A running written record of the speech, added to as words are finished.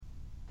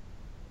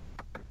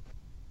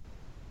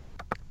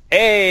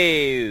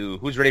Hey,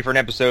 who's ready for an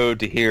episode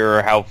to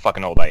hear how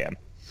fucking old I am?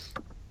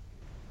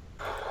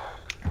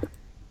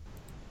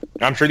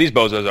 I'm sure these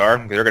bozos are,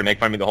 because they're going to make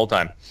fun of me the whole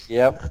time.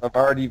 Yep, I've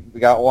already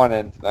got one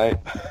in tonight.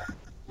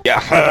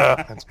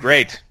 Yeah, that's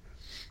great.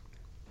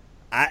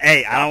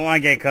 I don't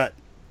want to get cut.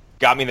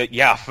 Got me the...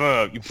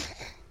 Yeah,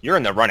 you're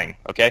in the running,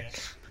 okay?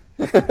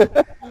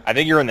 I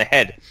think you're in the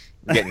head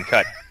getting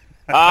cut.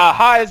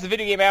 Hi, this is the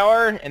Video Game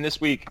Hour, and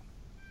this week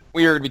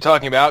we are going to be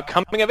talking about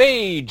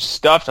coming-of-age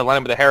stuff to line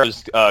up with the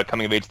Harrow's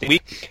coming-of-age theme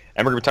week,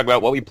 and we're going to be talking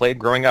about what we played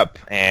growing up.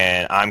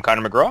 And I'm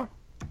Connor McGraw.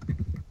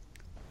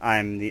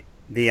 I'm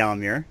the Alan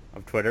Muir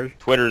of Twitter.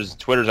 Twitter's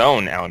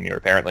own Alan Muir,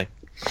 apparently.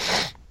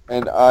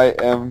 And I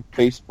am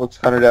Facebook's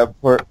Hunter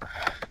Davenport.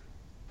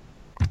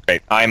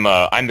 Right.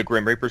 I'm the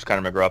Grim Reaper's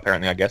Connor McGraw,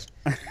 apparently, I guess.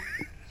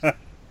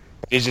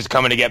 He's just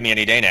coming to get me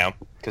any day now,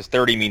 because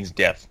 30 means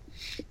death.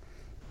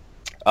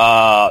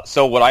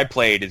 So what I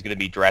played is going to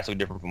be drastically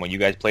different from what you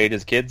guys played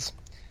as kids.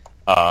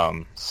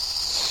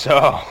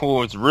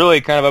 So it's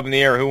really kind of up in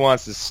the air who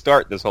wants to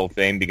start this whole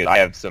thing, because I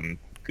have some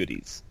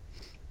goodies.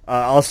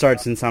 I'll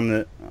start since I'm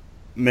the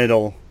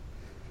middle.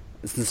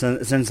 Since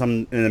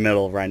I'm in the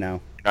middle right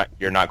now.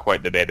 You're not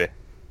quite the baby.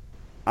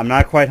 I'm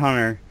not quite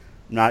Hunter.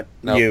 I'm not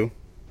Nope. you.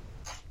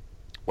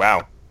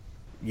 Wow.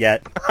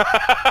 Yet.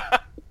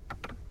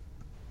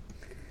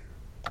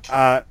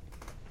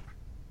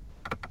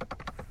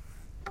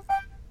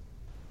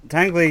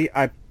 Technically,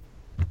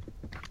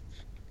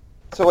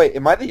 So wait,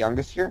 am I the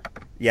youngest here?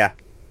 yeah.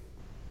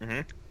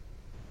 Mm-hmm.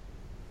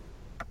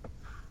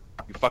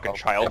 You fucking Oh,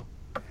 child.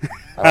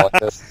 I don't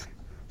like this.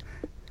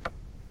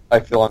 I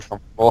feel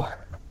uncomfortable.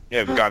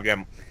 Yeah,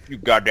 you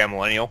goddamn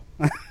millennial.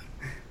 That's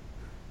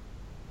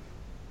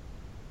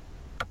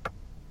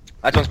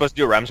what I'm supposed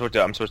to do, right? I'm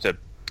supposed to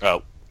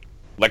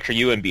lecture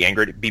you and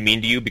be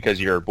mean to you because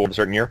you're born a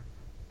certain year.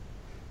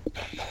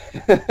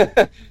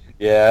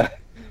 Yeah.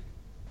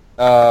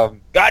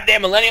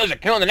 Goddamn millennials are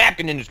killing the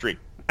napkin industry.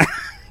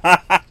 Yeah,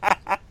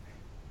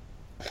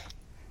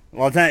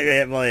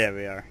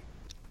 we are.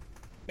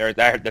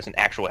 That's an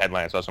actual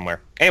headline I saw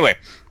somewhere. Anyway,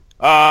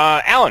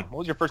 Alan, what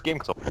was your first game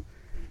console?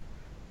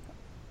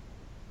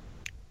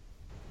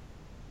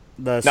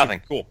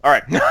 Nothing. Cool. All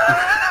right.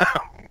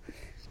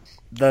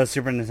 The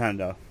Super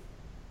Nintendo.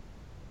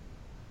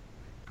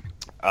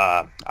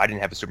 I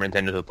didn't have a Super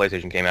Nintendo until the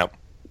PlayStation came out.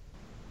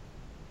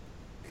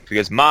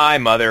 Because my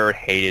mother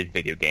hated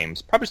video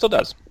games. Probably still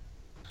does.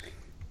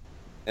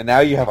 And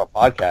now you have a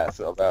podcast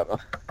about them.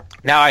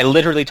 Now I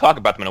literally talk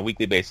about them on a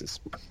weekly basis.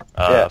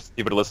 Yeah. For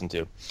people to listen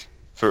to.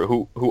 For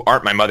who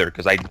aren't my mother,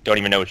 because I don't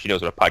even know if she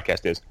knows what a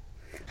podcast is.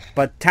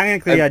 But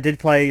technically, I did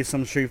play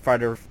some Street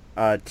Fighter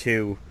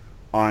 2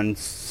 on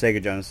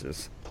Sega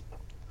Genesis.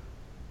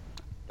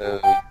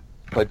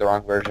 Played the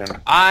wrong version.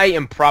 I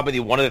am probably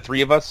one of the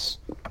three of us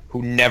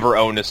who never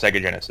owned a Sega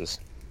Genesis.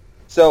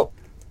 So,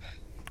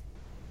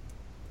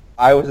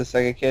 I was a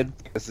Sega kid.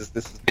 This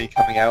is me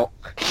coming out.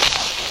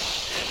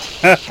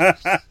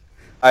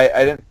 I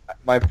didn't.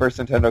 My first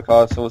Nintendo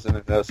console was a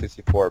Nintendo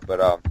 64,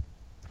 but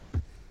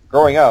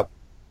growing up,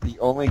 the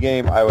only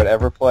game I would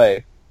ever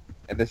play,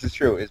 and this is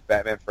true, is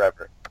Batman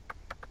Forever.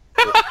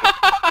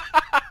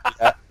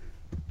 Yeah.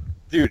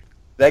 Dude,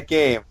 that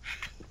game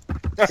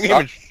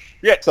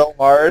sucked so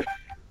hard,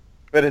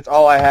 but it's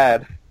all I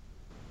had.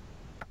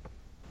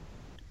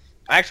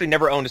 I actually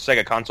never owned a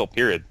Sega console,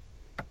 period.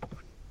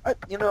 I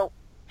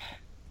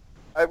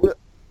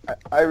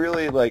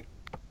really like.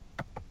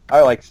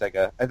 I like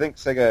Sega. I think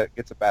Sega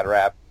gets a bad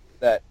rap.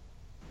 That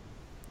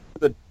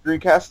the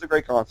Dreamcast is a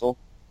great console.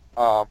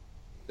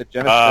 The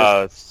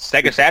Genesis,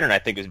 Sega Saturn, I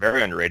think, is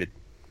very underrated.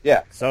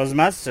 yeah, So is the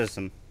Master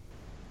System.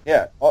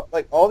 yeah.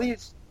 All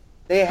these,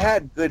 they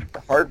had good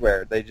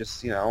hardware. They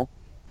just,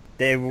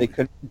 they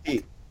couldn't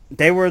compete.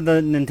 They were the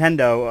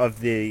Nintendo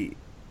of the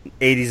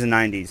 80s and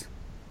 90s.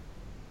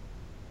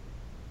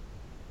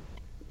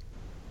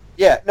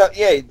 Yeah, no,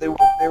 yeah. They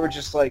were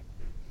just like,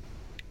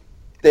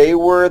 they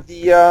were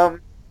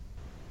the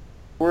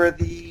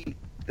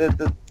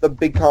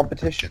big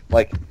competition.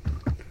 Like,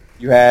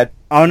 you had.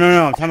 Oh,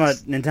 no, I'm talking about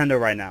Nintendo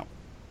right now.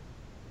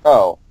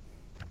 Oh,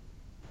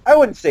 I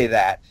wouldn't say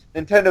that.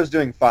 Nintendo's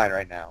doing fine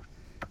right now.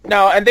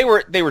 No, and they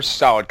were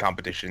solid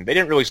competition. They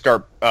didn't really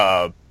start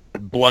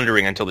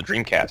blundering until the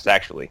Dreamcast,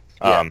 actually.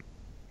 Yeah.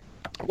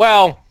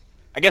 Well,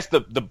 I guess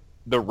the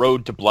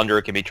road to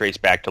blunder can be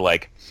traced back to,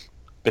 like,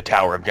 the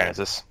Tower of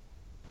Genesis.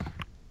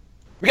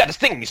 We got this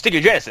thing, you stick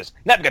in your Genesis.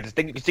 Now we got this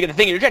thing, you can stick in the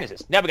thing in your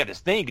Genesis. Now we got this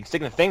thing, you can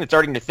stick in the thing that's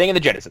already in the thing in the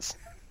Genesis.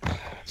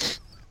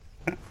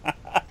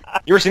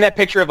 You ever seen that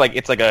picture of, like,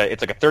 it's like a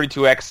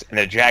 32X and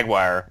a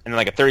Jaguar, and then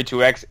like a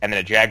 32X and then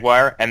a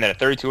Jaguar, and then a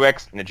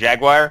 32X and a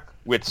Jaguar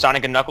with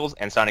Sonic and Knuckles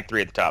and Sonic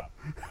 3 at the top.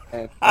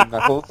 And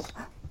Knuckles.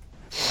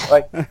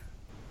 Like,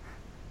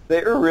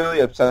 they were really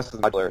obsessed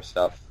with modular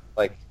stuff.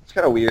 Like, it's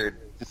kind of weird.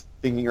 Just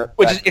thinking.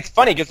 It's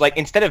funny because, like,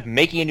 instead of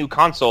making a new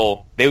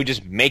console, they would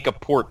just make a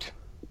port.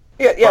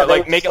 Yeah. Or,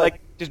 like, make it like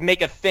just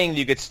make a thing that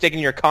you could stick in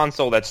your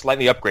console that's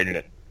slightly upgraded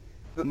it.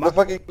 The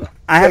fucking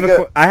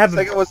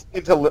Sega was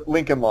into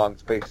Lincoln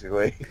Logs,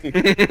 basically.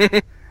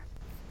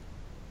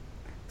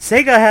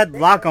 Sega had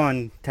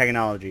lock-on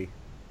technology.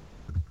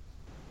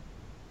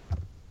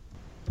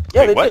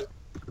 Yeah, Wait, what?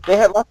 They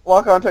had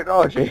lock-on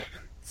technology.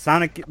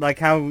 Sonic, like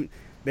how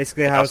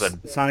Also-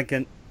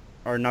 Sonic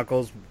or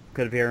Knuckles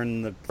could appear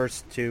in the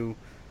first two,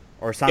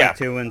 or Sonic Yeah.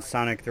 2 and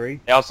Sonic 3.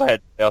 They also had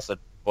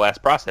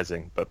blast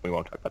processing, but we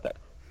won't talk about that.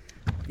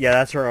 Yeah,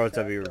 that's for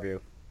OSW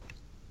review.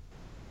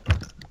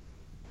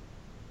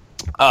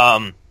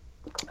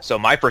 So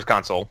my first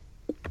console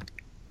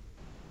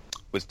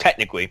was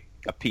technically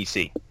a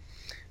PC.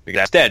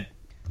 Because instead,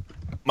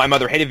 my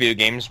mother hated video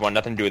games, wanted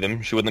nothing to do with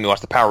them. She wouldn't let me watch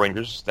the Power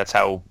Rangers. That's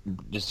how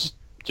just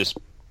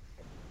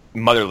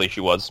motherly she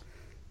was.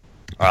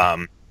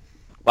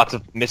 Lots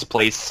of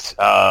misplaced,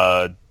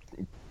 like,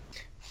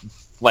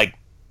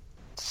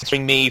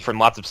 censoring me from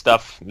lots of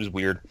stuff. It was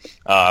weird,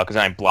 because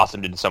I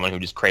blossomed into someone who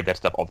just craved that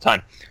stuff all the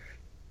time.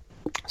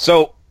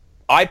 So,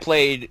 I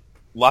played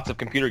lots of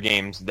computer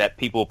games that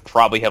people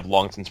probably have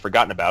long since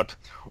forgotten about,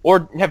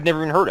 or have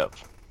never even heard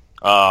of.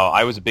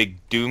 I was a big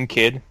Doom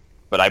kid,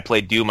 but I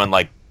played Doom on,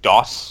 like,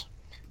 DOS,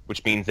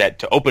 which means that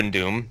to open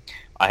Doom,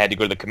 I had to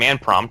go to the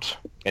command prompt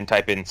and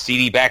type in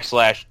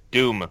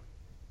cd/Doom.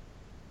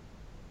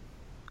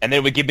 And then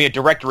it would give me a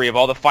directory of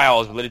all the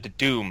files related to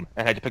Doom,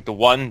 and I had to pick the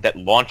one that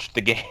launched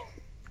the game.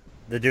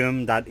 The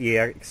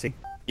Doom.exe.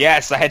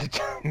 Yes, I had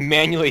to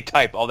manually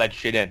type all that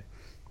shit in.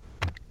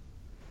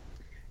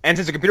 And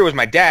since the computer was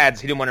my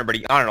dad's, he didn't want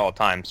everybody on it all the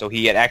time, so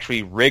he had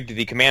actually rigged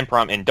the command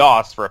prompt in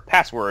DOS for a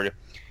password.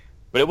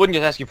 But it wouldn't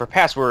just ask you for a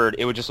password,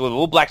 it would just, with a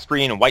little black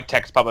screen and white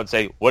text pop up and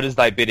say, "What is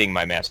thy bidding,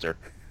 my master?"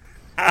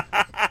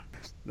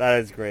 That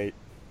is great.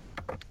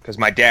 Because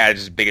my dad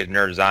is as big a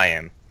nerd as I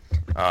am.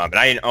 And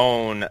I didn't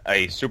own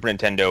a Super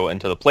Nintendo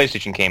until the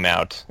PlayStation came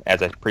out,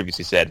 as I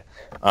previously said.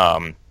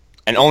 And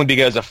only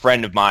because a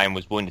friend of mine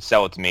was willing to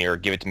sell it to me or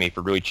give it to me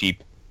for really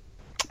cheap.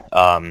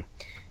 And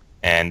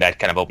that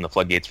kind of opened the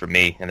floodgates for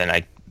me. And then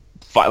like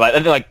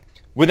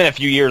within a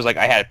few years, like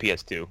I had a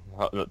PS2.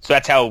 So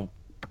that's how,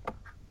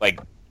 like,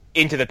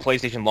 into the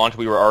PlayStation launch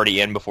we were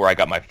already in before I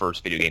got my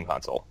first video game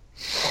console.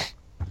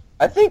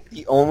 I think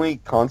the only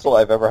console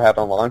I've ever had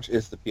on launch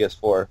is the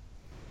PS4.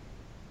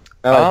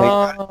 And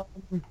I think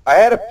I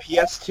had a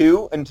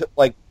PS2 until,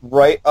 like,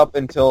 right up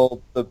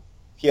until the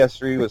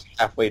PS3 was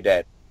halfway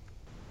dead.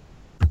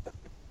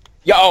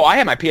 Yeah, I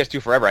had my PS2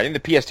 forever. I think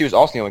the PS2 is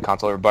also the only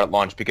console I ever bought at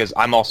launch because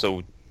I'm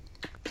also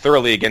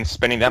thoroughly against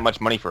spending that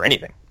much money for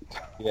anything.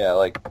 Yeah,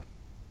 like,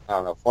 I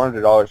don't know,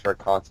 $400 for a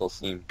console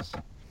seems...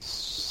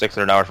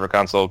 $600 for a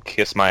console,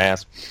 kiss my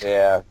ass.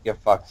 Yeah,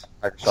 get fucked.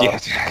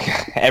 Microsoft.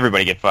 Yeah,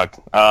 everybody get fucked.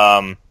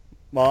 Well,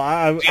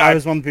 I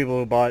was one of the people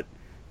who bought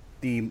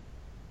the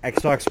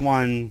Xbox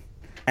One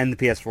and the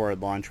PS4 at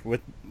launch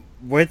with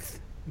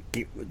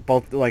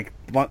both, like,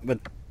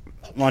 with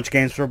launch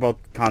games for both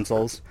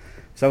consoles.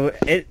 So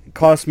it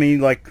cost me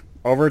like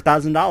over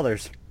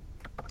 $1,000.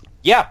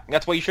 Yeah,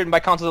 that's why you shouldn't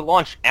buy consoles at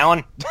launch,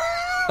 Alan.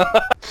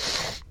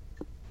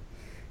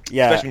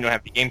 Yeah, Especially when you don't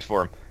have any games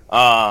for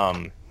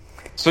them.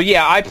 So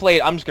yeah, I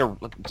played. I'm just gonna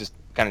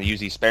kind of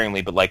use these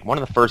sparingly, but like one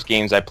of the first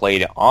games I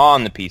played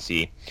on the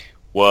PC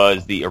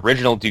was the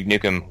original Duke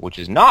Nukem, which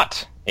is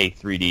not a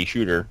 3D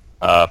shooter,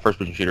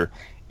 first-person shooter.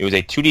 It was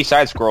a 2D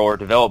side-scroller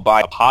developed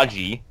by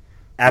Apogee.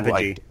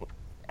 Apogee,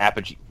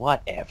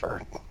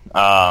 whatever.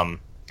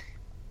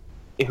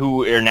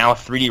 Who are now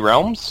 3D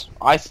Realms,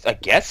 I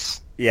guess.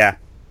 Yeah.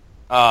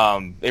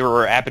 They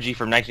were Apogee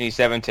from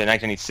 1987 to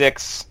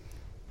 1996.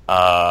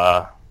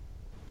 I'm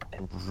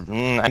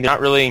not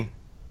really.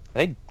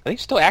 Are they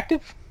still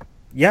active?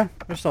 Yeah,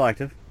 they're still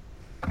active.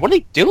 What are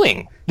they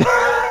doing?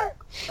 I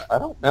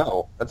don't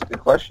know. That's a good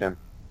question.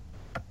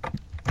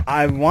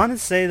 I want to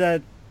say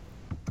that.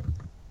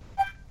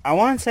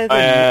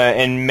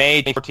 In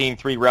May 2014,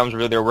 3 Realms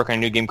revealed they were working on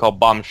a new game called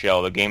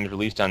Bombshell. The game was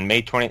released on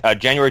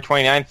January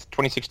 29th,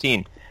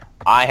 2016.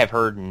 I have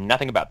heard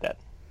nothing about that.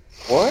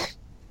 What?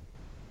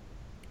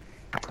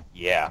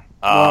 Yeah.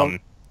 Well,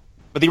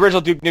 but the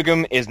original Duke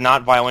Nukem is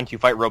not violent. You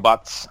fight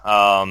robots.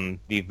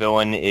 The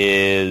villain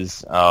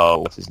is,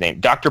 what's his name?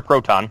 Dr.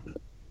 Proton.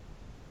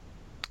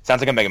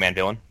 Sounds like a Mega Man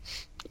villain.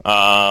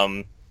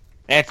 And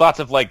it's lots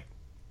of, like,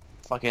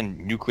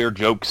 fucking nuclear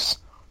jokes.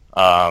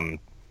 I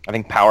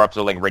think power-ups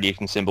are like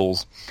radiation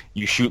symbols.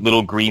 You shoot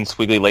little green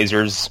squiggly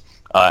lasers.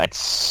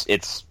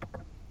 It's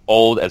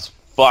old as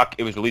fuck.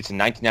 It was released in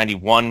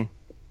 1991.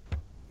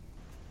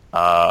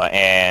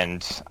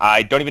 And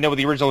I don't even know what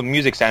the original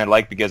music sounded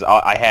like because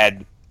I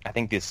had, I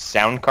think, this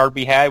sound card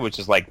we had, which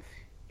is like,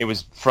 it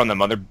was from the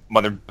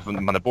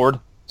motherboard.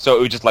 So it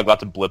was just like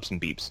lots of blips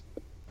and beeps.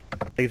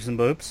 Beeps and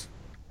boops?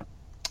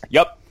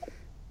 Yep.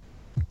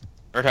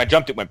 Every time I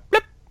jumped, it went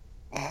blip.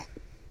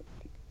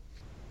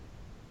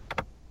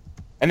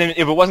 And then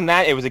if it wasn't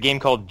that, it was a game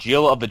called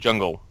Jill of the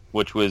Jungle,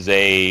 which was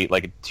a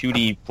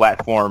 2D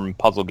platform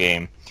puzzle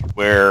game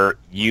where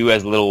you,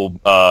 as a little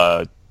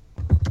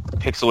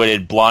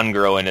pixelated blonde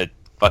girl in a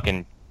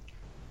fucking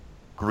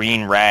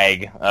green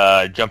rag,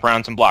 jump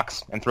around some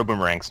blocks and throw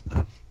boomerangs.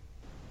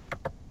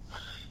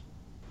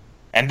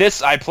 And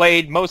this I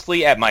played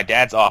mostly at my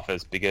dad's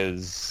office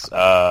because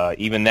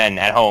even then,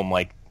 at home,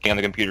 like, on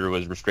the computer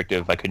was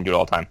restrictive. I couldn't do it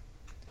all the time.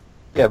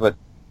 Yeah, but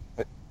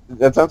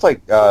that sounds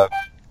like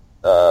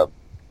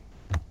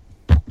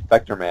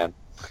Vector Man.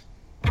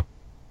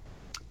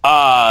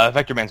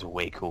 Vector Man's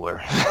way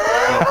cooler.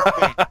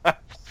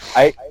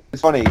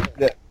 It's funny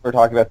that we're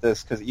talking about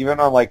this because even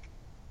on like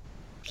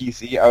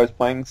PC, I was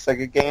playing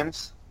Sega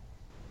games.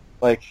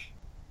 Like,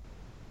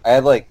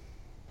 I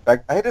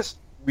had this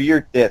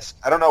weird disc.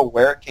 I don't know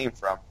where it came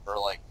from or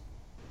like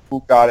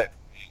who got it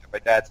at my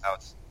dad's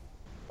house,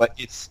 but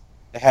it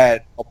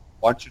had a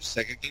bunch of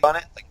Sega games on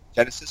it, like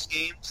Genesis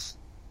games,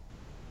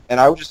 and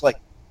I would just like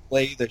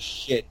play the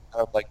shit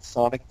out of like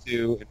Sonic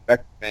 2 and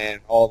Vector Man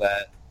and all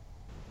that.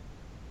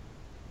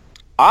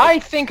 I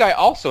think I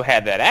also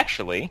had that,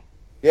 actually.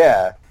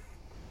 Yeah.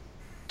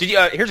 Did you?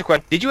 Here's a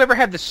question. Did you ever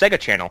have the Sega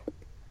Channel?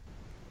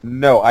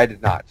 No, I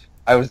did not.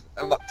 I'm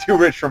not too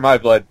rich for my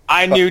blood.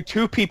 I knew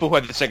two people who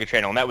had the Sega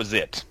Channel, and that was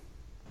it.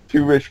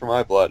 Too rich for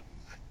my blood.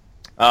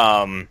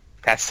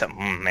 That's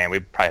something, man, we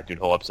probably have to do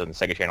the whole episode on the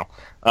Sega Channel.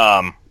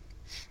 And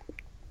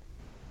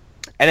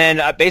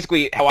then,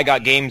 basically, how I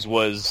got games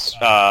was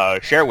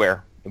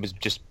shareware. It was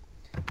just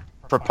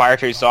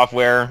proprietary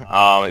software.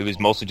 It was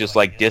mostly just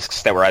like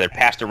discs that were either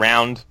passed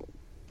around,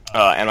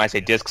 and when I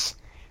say discs,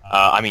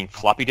 I mean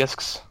floppy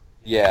disks.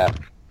 Yeah.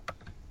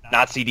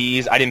 Not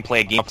CDs. I didn't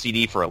play a game off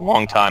CD for a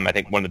long time. I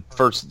think one of the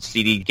first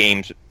CD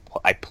games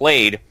I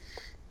played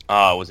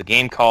was a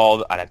game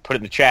called, and I put it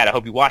in the chat, I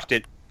hope you watched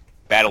it,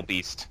 Battle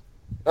Beast.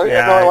 Oh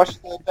yeah, no, I watched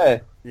it the other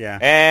day.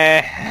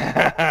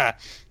 Yeah.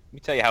 Let me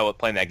tell you how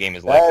playing that game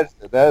is like.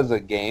 That is a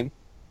game.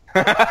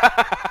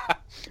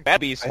 Battle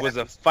Beast was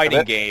a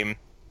fighting game,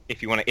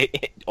 if you want to,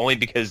 only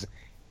because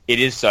it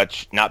is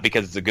such, not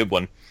because it's a good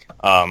one.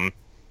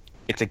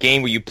 It's a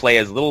game where you play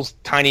as little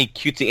tiny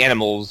cutesy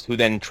animals who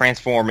then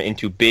transform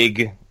into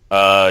big,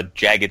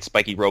 jagged,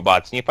 spiky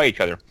robots, and you fight each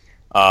other.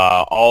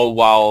 All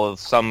while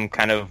some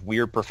kind of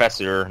weird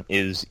professor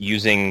is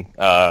using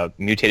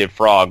mutated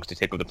frogs to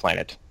take over the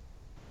planet.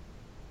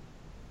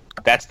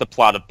 That's the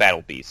plot of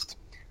Battle Beast.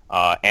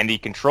 And the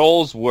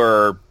controls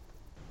were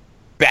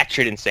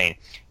batshit insane.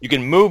 You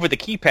can move with the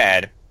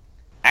keypad.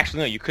 Actually,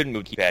 no, you couldn't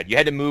move with the keypad. You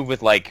had to move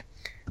with, like,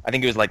 I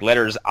think it was like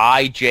letters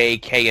I, J,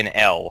 K, and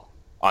L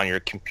on your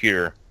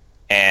computer.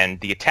 And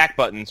the attack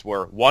buttons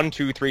were 1,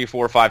 2, 3,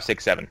 4, 5,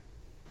 6, 7.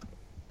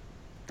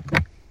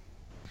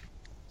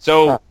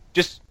 So,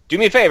 just do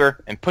me a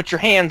favor and put your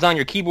hands on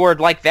your keyboard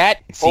like that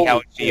and see how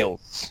it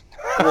feels.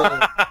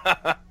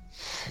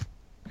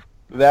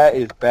 That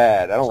is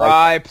bad. I don't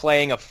Try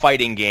playing a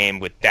fighting game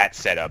with that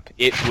setup.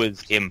 It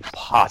was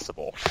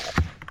impossible.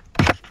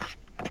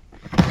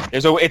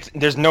 There's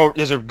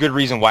a good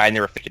reason why I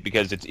never fixed it,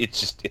 because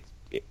it's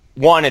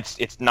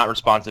not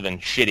responsive and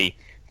shitty.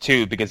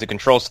 2, because the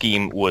control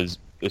scheme was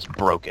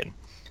broken.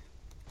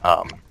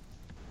 So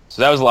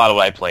that was a lot of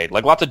what I played.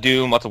 Like lots of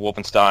Doom, lots of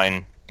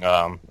Wolfenstein,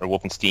 or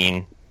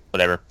Wolfenstein,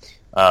 whatever.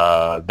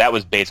 That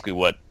was basically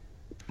what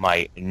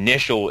my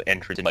initial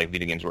entrance in like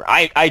video games were.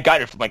 I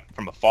got it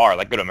from afar.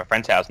 Like go to my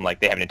friend's house and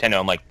like they have a Nintendo.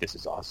 I'm like, this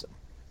is awesome.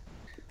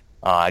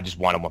 I just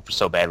wanted one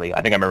so badly.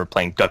 I think I remember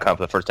playing Duck Hunt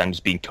for the first time,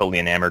 just being totally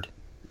enamored.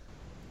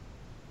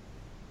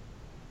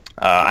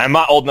 I'm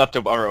not old enough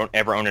to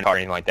ever own a car or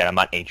anything like that. I'm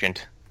not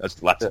ancient.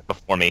 That's lots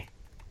before me.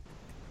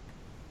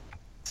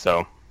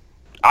 So,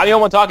 I'm the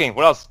only one talking.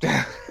 What else?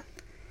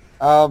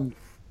 I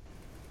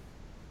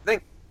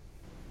think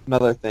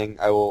another thing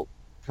I will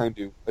kind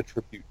of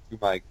attribute to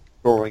my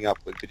growing up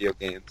with video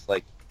games,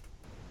 like,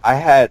 I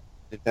had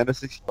Nintendo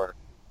 64,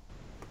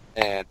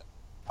 and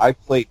I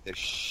played the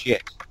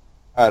shit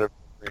out of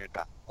Ocarina of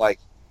Time. Like,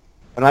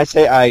 when I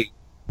say I've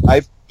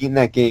beaten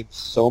that game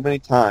so many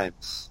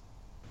times,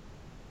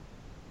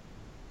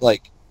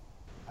 like,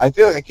 I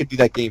feel like I could do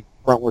that game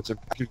frontwards and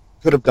I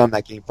could have done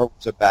that game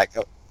frontwards and back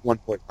at one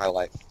point in my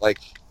life. Like,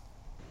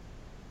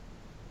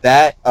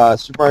 that,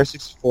 Super Mario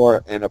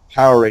 64 and a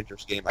Power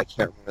Rangers game I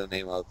can't remember the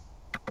name of.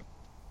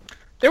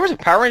 There was a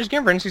Power Rangers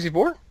game for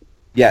N64?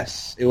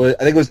 Yes, it was.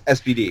 I think it was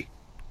SPD.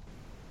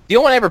 The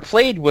only one I ever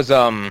played was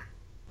the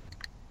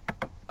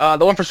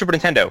one for Super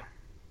Nintendo.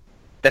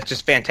 That's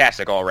just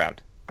fantastic all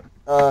around.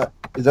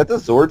 Is that the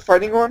Zord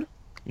fighting one?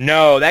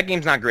 No, that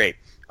game's not great.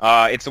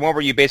 It's the one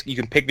where you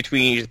can pick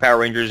between each of the Power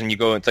Rangers and you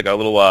go. It's like a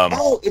little.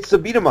 Oh, it's the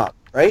beat 'em up,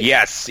 right?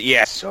 Yes,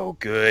 so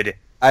good.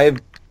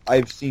 I've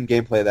seen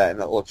gameplay of that and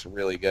it looks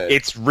really good.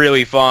 It's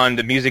really fun.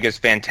 The music is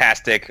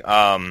fantastic.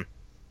 Although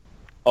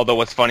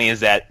what's funny is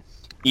that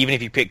even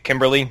if you pick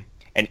Kimberly,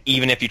 and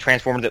even if you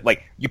transform into,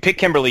 like, you pick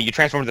Kimberly, you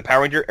transform into the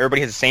Power Ranger,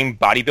 everybody has the same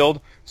body build,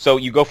 so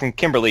you go from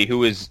Kimberly,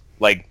 who is,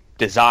 like,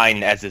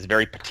 designed as this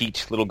very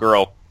petite little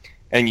girl,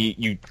 and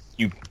you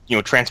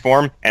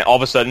transform, and all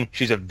of a sudden,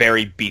 she's a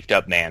very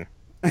beefed-up man.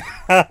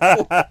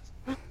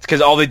 It's because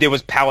all they did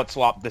was palette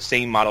swap the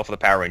same model for the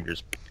Power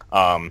Rangers.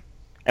 And,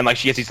 like,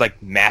 she has these, like,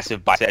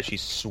 massive biceps.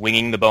 She's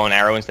swinging the bow and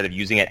arrow instead of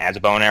using it as a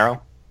bow and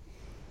arrow.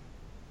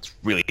 It's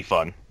really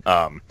fun.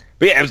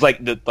 But yeah, it was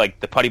like the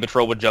Putty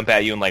Patrol would jump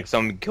at you, and like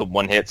some killed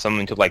one hit,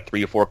 some took like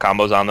 3 or 4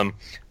 combos on them.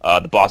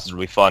 The boss is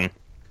really fun.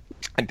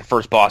 Like the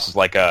first boss is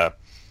like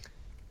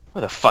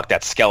what the fuck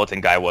that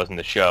skeleton guy was in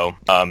the show.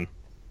 And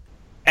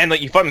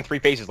like you fight him in three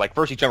phases. Like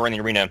first you jump around the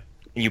arena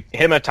and you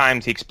hit him at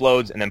times, he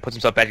explodes and then puts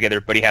himself back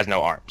together, but he has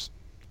no arms.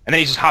 And then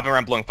he's just hopping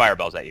around blowing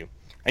fireballs at you.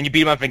 And you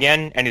beat him up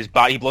again, and his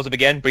body blows up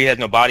again, but he has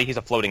no body. He's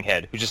a floating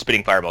head who's just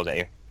spitting fireballs at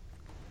you.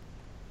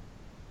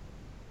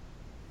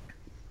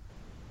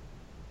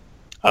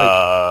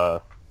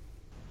 Go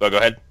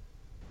ahead.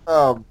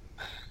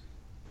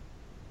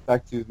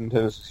 Back to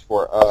Nintendo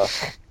 64.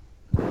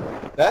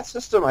 That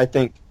system, I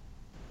think,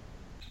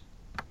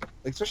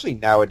 especially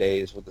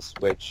nowadays with the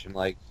Switch and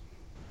the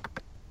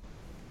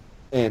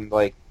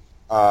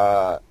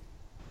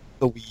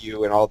Wii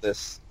U and all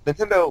this,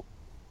 Nintendo,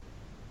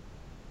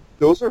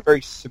 those are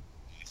very simple,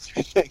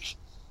 I think.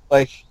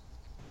 Like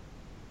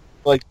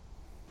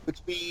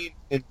between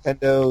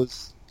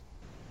Nintendo's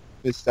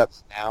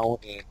missteps now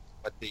and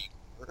what they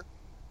were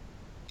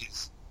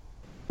is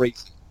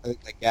crazy. I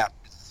think that gap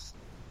is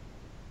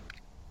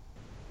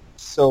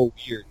so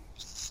weird.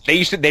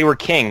 They were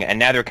king, and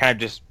now they're kind of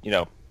just,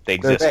 they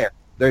exist. They're there.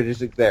 They're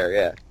just there,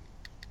 yeah.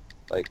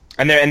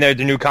 And the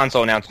new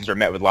console announcements are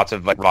met with lots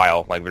of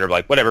vile, they're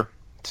like, whatever,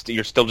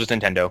 you're still just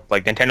Nintendo.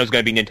 Like Nintendo's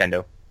going to be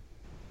Nintendo.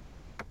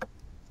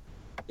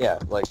 Yeah,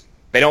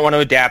 they don't want to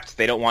adapt.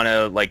 They don't want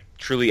to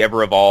truly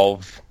ever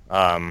evolve.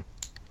 And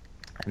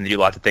they do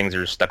lots of things that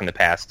are stuck in the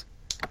past.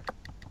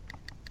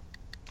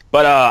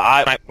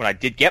 But when I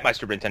did get my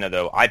Super Nintendo,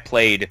 though, I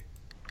played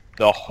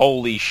the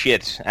holy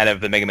shit out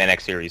of the Mega Man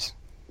X series.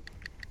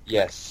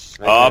 Yes.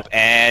 Up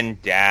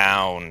and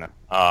down.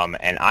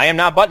 And I am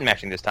not button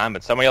mashing this time,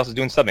 but somebody else is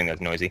doing something that's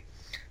noisy.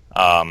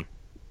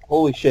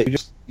 Holy shit!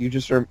 You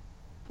just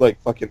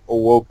fucking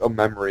awoke a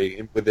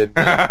memory within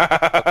me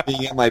of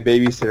being at my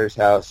babysitter's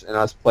house and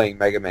us playing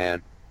Mega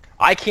Man.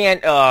 I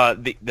can't.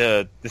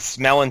 The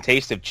smell and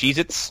taste of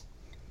Cheez-Its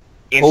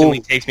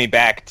instantly takes me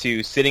back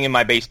to sitting in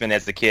my basement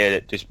as a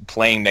kid, just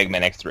playing Mega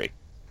Man X3.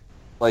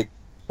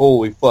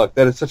 Holy fuck!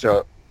 That is such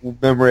a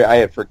memory I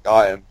had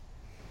forgotten.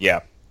 Yeah.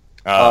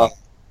 I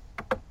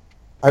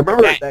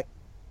remember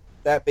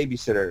that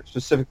babysitter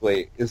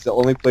specifically is the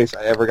only place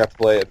I ever got to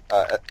play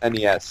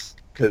NES,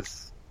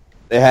 because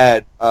they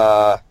had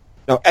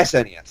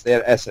SNES. They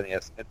had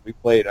SNES, and we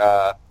played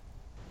the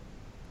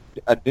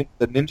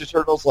Ninja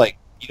Turtles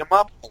beat 'em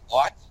up a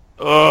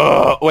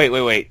lot.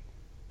 Wait.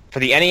 For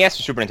the NES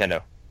or Super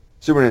Nintendo?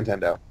 Super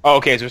Nintendo. Oh,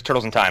 okay, so it was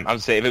Turtles in Time. I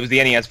would say if it was the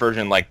NES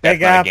version, that's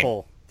Big not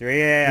Apple. a game.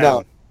 3 a.m.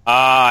 No.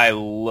 I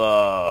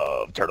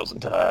love Turtles in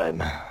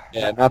Time.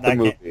 Yeah, not the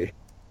movie.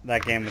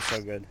 That game was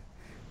so good.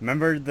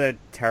 Remember the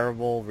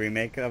terrible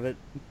remake of it?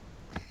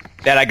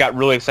 That I got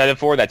really excited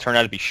for, that turned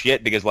out to be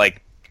shit, because, not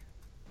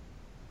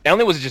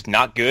only was it just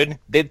not good,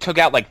 they took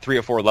out, 3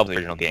 or 4 levels of the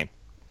original game.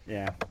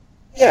 Yeah.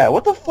 Yeah,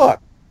 what the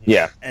fuck?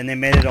 Yeah. And they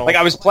made it all...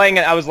 I was playing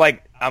it, I'm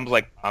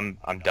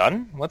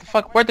done? What the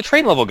fuck? Where'd the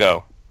train level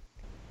go?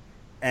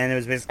 And it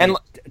was basically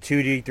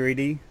 2D,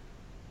 3D.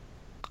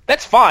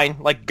 That's fine.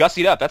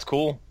 Gussy it up, that's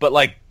cool.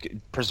 But,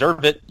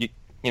 preserve it.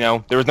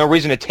 There was no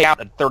reason to take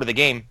out a third of the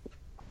game.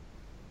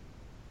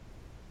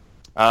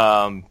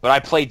 But I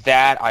played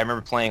that. I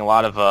remember playing a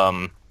lot of,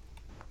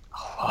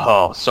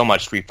 so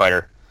much Street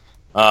Fighter.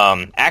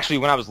 Actually,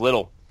 when I was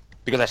little,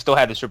 because I still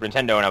had the Super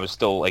Nintendo and I was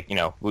still,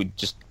 we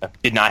just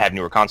did not have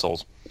newer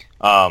consoles.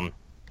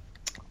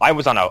 I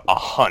was on a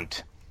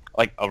hunt,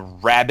 a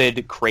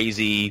rabid,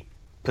 crazy,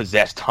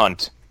 possessed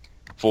hunt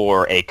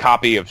for a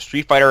copy of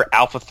Street Fighter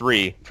Alpha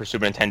 3 for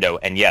Super Nintendo,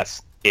 and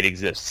yes, it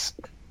exists.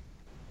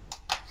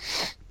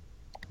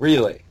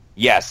 Really?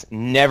 Yes,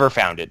 never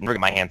found it, never got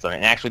my hands on it.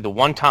 And actually, the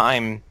one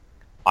time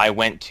I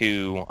went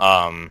to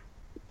my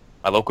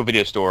local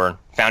video store,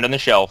 found it on the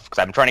shelf, because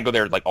I've been trying to go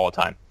there all the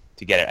time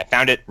to get it. I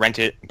found it,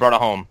 rented it, brought it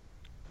home.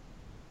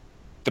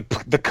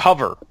 The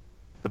cover,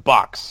 the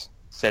box,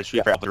 said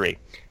Street Fighter Alpha 3.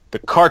 The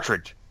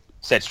cartridge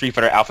said Street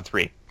Fighter Alpha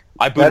 3.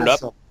 I booted it up.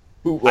 Some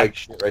bootleg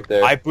shit right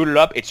there. I booted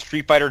up. It's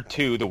Street Fighter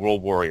 2: The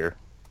World Warrior.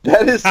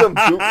 That is some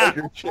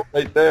bootlegger shit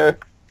right there.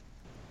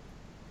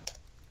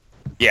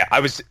 Yeah, I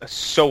was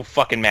so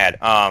fucking mad.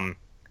 And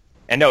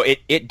no,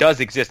 it does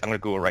exist. I'm gonna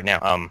Google it right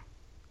now.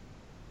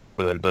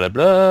 Blah, blah,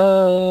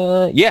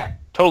 blah. Yeah,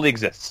 totally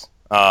exists.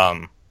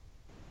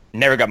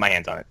 Never got my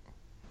hands on it.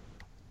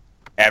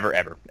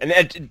 Ever.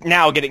 And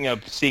now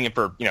seeing it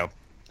for,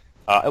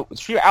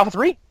 Street Alpha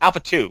 3? Alpha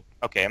 2.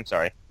 Okay, I'm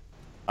sorry.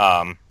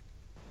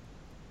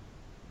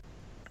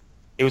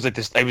 It was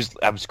this, I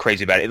was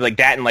crazy about it.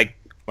 That and when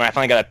I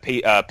finally got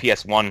a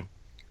PS1,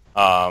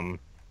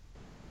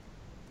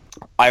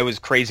 I was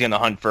crazy on the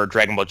hunt for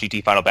Dragon Ball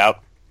GT Final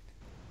Bout.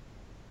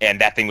 And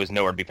that thing was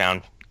nowhere to be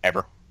found,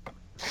 ever.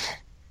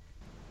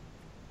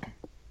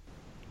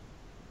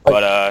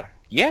 But,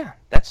 yeah,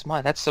 that's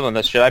some of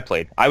the shit I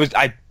played. I was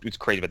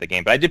crazy about the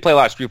game, but I did play a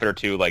lot of Street Fighter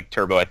 2,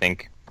 Turbo, I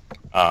think.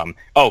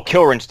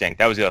 Killer Instinct.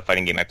 That was the other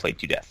fighting game I played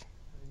to death.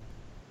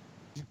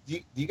 Do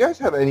you guys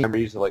have any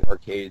memories of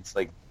arcades?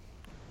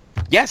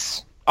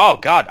 Yes. Oh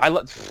God,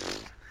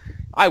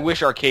 I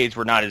wish arcades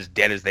were not as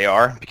dead as they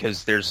are,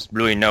 because there's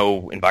really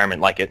no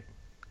environment like it.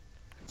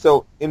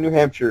 So in New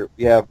Hampshire,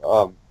 we have,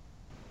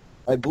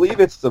 I believe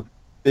it's the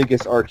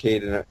biggest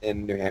arcade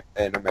in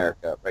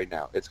America right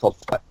now. It's called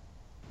Fun.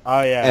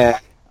 Oh yeah. And,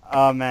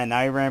 Oh man,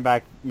 now you ran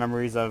back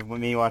memories of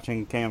me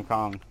watching Kingdom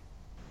Kong.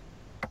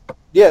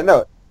 yeah,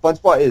 no, Fun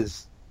Spot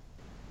is.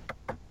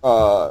 Wait,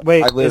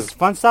 I live. is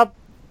Fun Stop?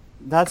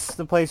 That's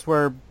the place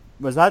where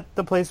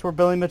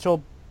Billy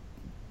Mitchell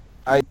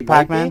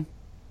Pac-Man?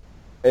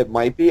 It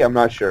might be. I'm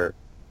not sure.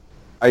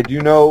 I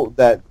do know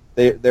that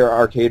their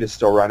arcade is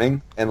still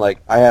running, and like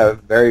I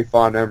have very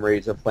fond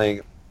memories of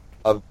playing.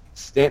 I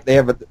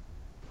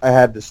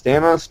had to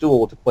stand on a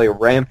stool to play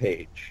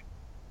Rampage.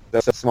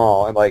 That's so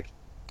small, and like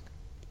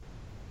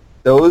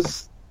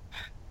those.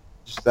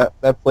 Just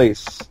that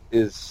place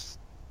is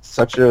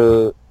such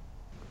a.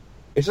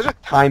 It's such a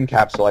time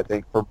capsule, I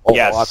think, for a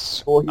lot of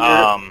people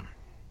here.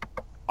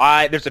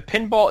 There's a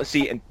pinball.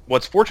 See, and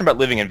what's fortunate about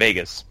living in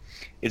Vegas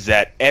is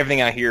that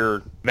everything out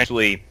here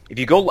eventually, if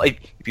you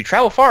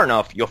travel far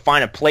enough, you'll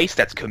find a place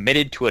that's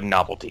committed to a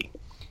novelty.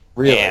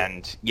 Really?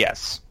 And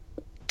yes,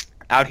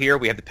 out here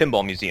we have the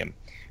Pinball Museum.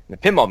 And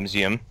the Pinball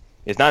Museum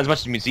is not as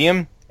much a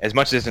museum as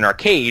much as an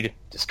arcade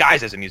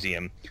disguised as a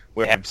museum,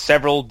 where we have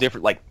several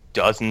different, like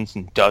dozens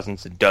and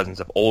dozens and dozens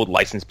of old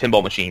licensed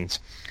pinball machines,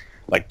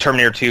 like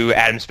Terminator 2,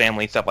 Addams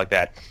Family, stuff like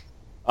that.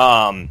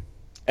 And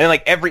then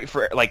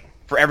for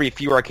every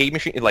few arcade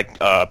machine,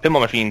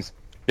 pinball machines,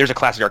 there's a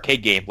classic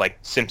arcade game like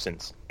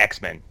Simpsons,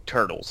 X-Men,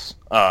 Turtles,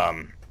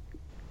 all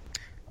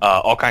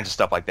kinds of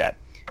stuff like that.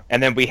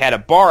 And then we had a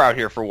bar out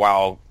here for a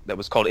while that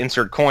was called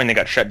Insert Coin that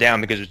got shut down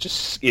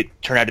because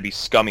it turned out to be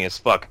scummy as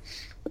fuck.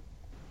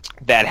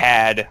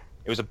 It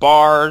was a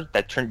bar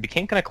that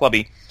became kind of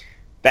clubby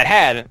that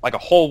had like a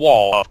whole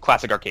wall of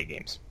classic arcade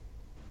games.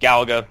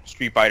 Galaga,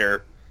 Street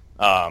Fighter,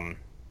 Final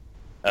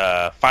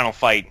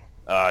Fight,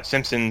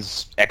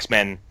 Simpsons,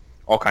 X-Men,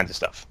 all kinds of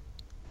stuff.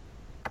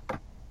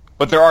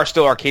 But there are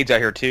still arcades out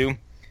here too,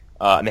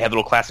 and they have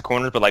little classic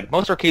corners. But like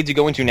most arcades you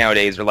go into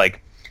nowadays are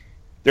like,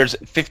 there's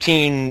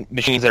 15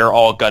 machines that are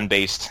all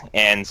gun-based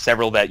and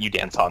several that you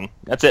dance on.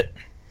 That's it.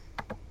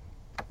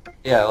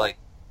 Yeah, like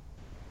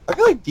I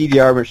feel like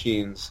DDR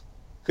machines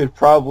could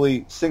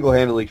probably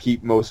single-handedly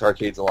keep most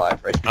arcades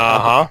alive right now.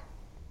 Uh-huh.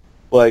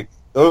 Like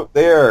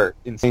they are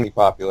insanely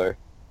popular.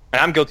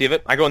 And I'm guilty of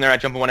it. I go in there, I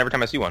jump in one every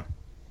time I see one.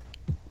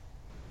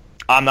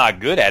 I'm not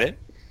good at it,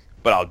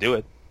 but I'll do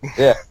it.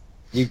 Yeah,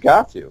 you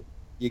got to.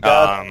 You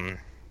got to. Once in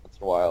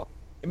a while.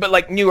 But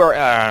like new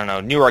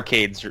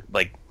arcades,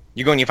 like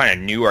you go and you find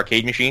a new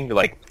arcade machine, you're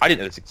like, I didn't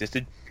know this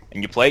existed,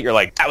 and you play it, you're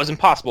like, that was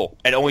impossible,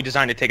 and only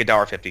designed to take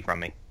 $1.50 from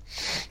me.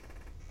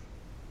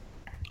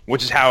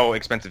 Which is how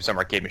expensive some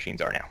arcade machines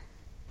are now.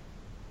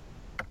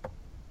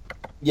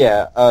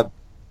 Yeah.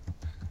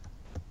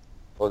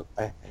 Well,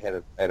 I had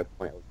a point I was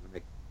going to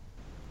make.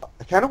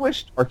 I kind of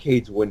wished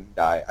arcades wouldn't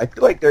die. I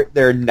feel like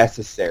they're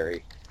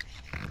necessary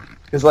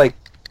because like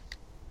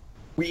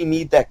we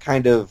need that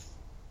kind of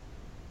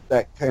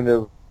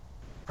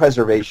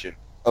preservation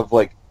of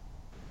like.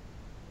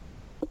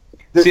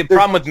 See, the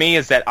problem with me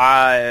is that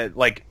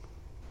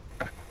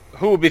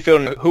who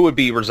would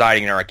be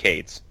residing in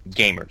arcades?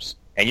 Gamers.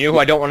 And you know who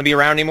I don't want to be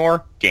around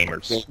anymore?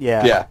 Gamers.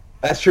 Yeah,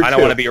 that's true. I don't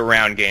want to be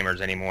around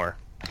gamers anymore.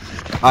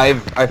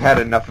 I've had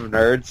enough of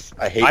nerds.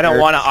 I hate. I don't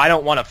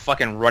want to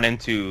fucking run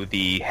into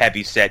the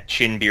heavy-set,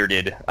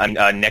 chin-bearded,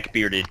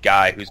 neck-bearded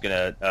guy who's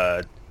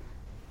gonna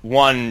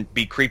one,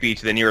 be creepy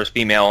to the nearest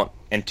female,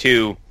 and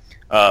two,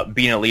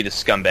 be an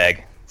elitist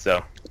scumbag.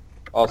 So.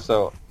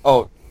 Also,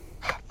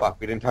 fuck,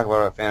 we didn't talk about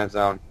our fan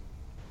zone.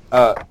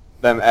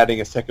 Them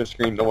adding a second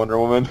screen to Wonder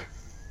Woman.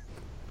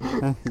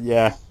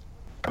 Yeah.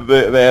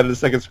 They added a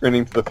second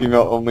screening to the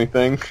female-only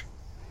thing.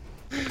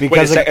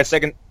 Because a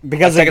second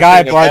guy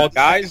of all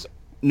guys?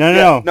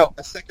 No. No,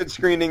 a second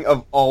screening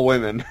of all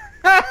women.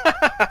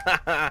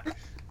 Oh,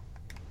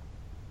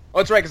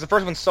 that's right, because the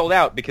first one sold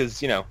out because,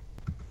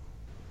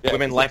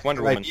 women like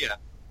Wonder Woman. Idea.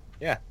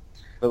 Yeah.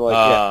 But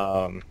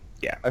like,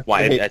 yeah.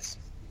 Why? That's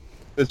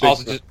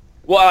also just...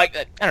 Well, I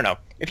don't know.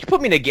 If you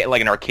put me to get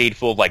like an arcade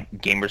full of like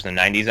gamers in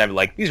the 90s, I'd be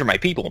like, these are my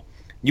people.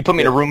 You put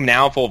me in a room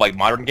now full of like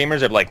modern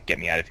gamers, I'd be like, get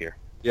me out of here.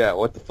 Yeah,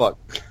 what the fuck?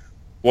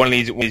 One of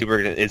these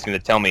is going to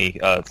tell me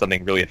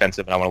something really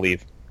offensive, and I want to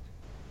leave.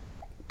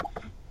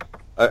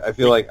 I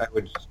feel like I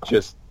would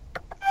just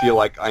feel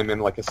like I'm in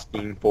like a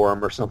Steam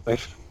forum or something.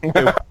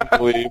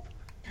 Leave.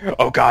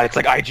 Oh god, it's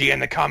like IG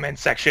in the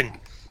comments section.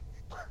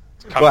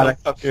 Glad I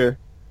come here.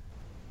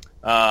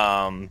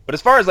 But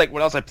as far as like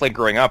what else I played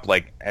growing up,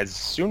 like as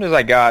soon as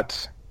I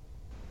got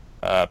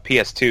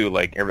PS2,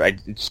 like I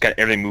just got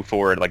everything moved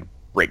forward like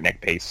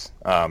breakneck pace.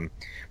 But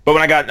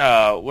when I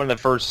got one of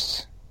the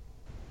first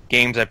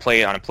games I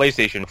played on a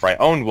PlayStation before I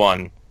owned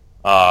one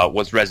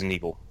was Resident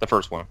Evil, the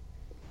first one.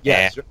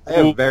 Yes, I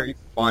have very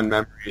fond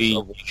memories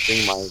of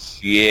watching my...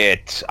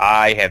 Shit,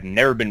 I have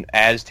never been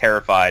as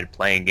terrified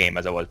playing a game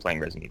as I was playing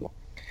Resident Evil.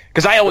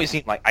 Because I always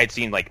seen I'd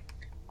seen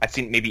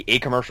maybe a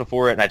commercial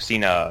for it, and I've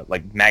seen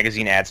like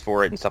magazine ads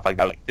for it and stuff like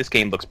that. Like, this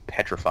game looks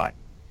petrified.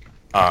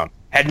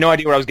 Had no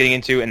idea what I was getting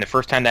into, and the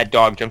first time that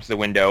dog jumped to the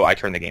window, I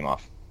turned the game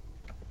off.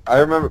 I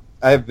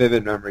have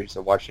vivid memories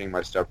of watching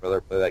my stepbrother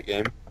play that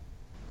game.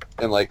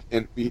 and like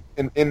in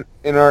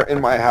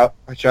my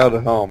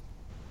childhood home,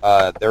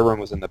 their room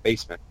was in the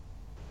basement,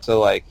 so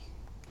like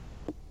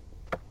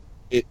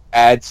it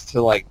adds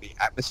to like the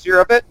atmosphere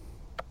of it.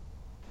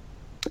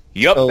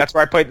 Yep, So- that's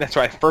where I played. That's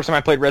why first time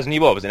I played Resident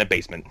Evil, I was in a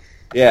basement.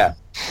 Yeah,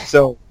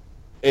 so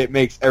it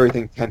makes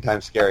everything 10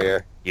 times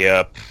scarier.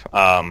 Yep.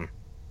 I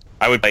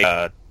would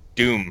play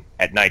Doom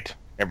at night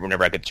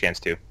whenever I get the chance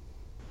to,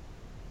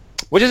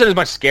 which isn't as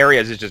much scary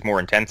as it's just more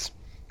intense.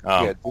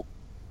 Yeah,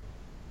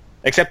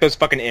 Except those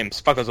fucking imps.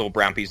 Fuck those little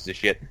brown pieces of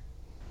shit.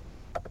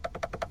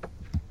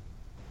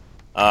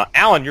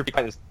 Alan, you're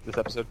behind this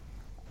episode.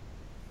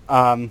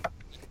 Yeah,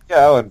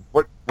 Alan,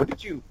 what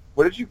did you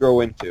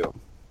grow into?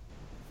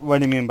 what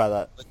do you mean by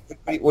that?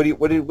 Like, what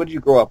did you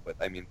grow up with?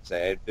 I mean,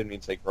 say I didn't mean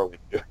to say grow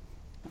into.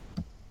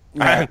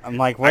 Yeah, I'm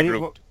like, what I do grew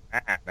you... up-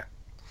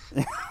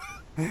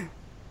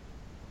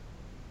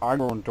 I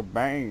go into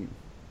Bane.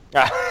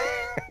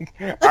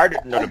 I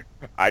didn't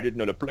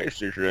know the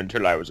PlayStation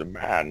until I was a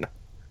man.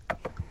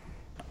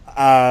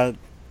 My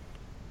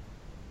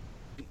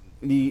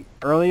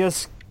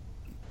earliest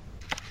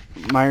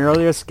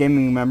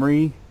gaming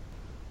memory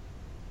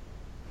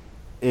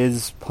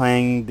is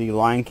playing the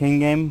Lion King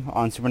game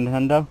on Super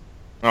Nintendo.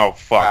 Oh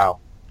fuck. Wow.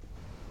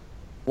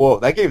 Whoa,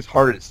 that game's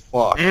hard as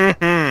fuck.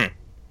 Mm-hmm.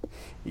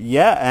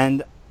 Yeah,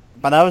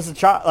 but I was a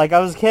child, like I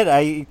was a kid.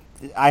 I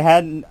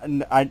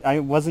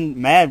wasn't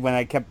mad when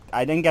I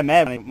didn't get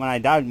mad when I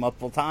died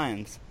multiple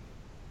times.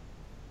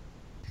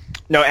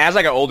 No, as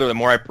I got older, the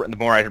more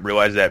I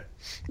realized that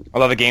a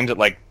lot of the games that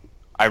like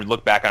I would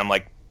look back on, I'm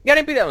like, yeah, I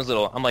didn't beat that when I was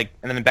little. I'm like,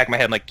 and then in the back of my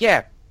head, I'm like,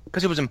 yeah,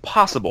 because it was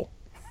impossible.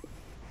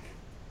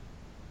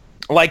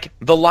 Like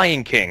The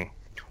Lion King,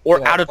 or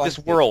Yeah, Out of Lion This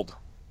King. World.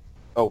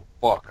 Oh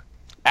fuck.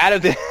 Out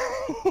of the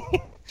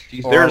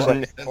Jesus there's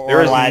Christ.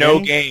 there is no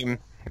Aladdin. game.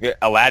 Yeah,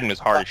 Aladdin was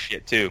hard as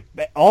shit too.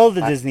 But all of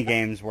the Disney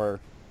games were.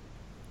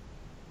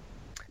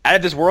 Out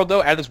of This World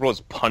though, Out of This World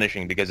is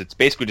punishing because it's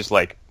basically just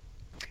like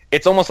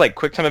it's almost like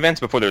QuickTime events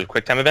before there's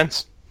QuickTime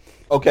events.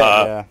 Okay.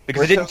 Yeah.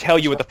 Because it didn't tell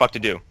you what the fuck to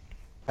do.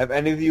 Have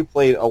any of you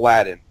played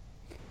Aladdin?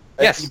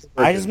 Yes.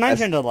 I just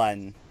mentioned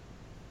Aladdin.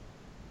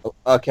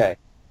 Okay.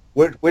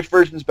 Which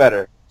version's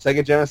better?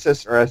 Sega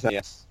Genesis or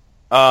SNES?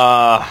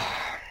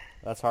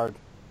 That's hard.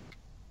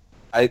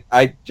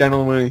 I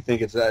genuinely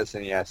think it's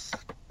SNES.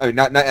 I mean,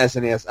 not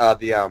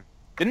SNES.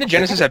 Didn't the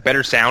Genesis have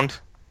better sound?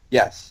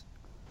 Yes.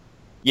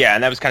 Yeah,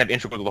 and that was kind of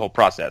integral to the whole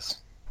process.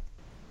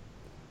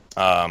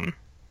 Yeah,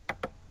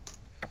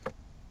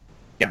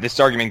 this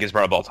argument gets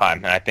brought up all the time,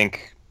 and I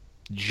think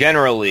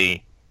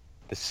generally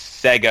the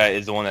Sega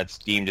is the one that's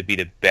deemed to be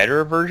the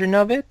better version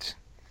of it.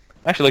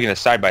 I'm actually looking at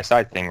a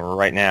side-by-side thing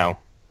right now.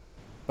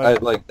 I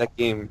But like that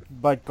game.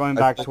 but going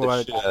I back played to the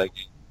what shit out of that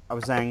game. I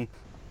was saying,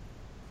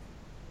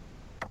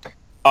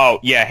 Oh,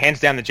 yeah, hands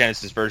down the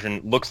Genesis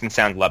version looks and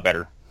sounds a lot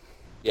better.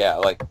 Yeah,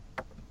 like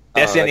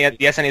The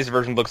SNES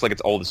version looks like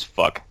it's old as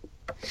fuck.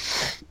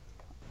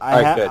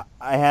 I good.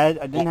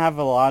 didn't have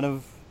a lot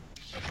of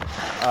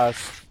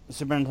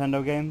Super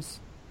Nintendo games.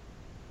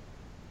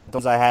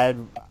 Those I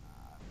had,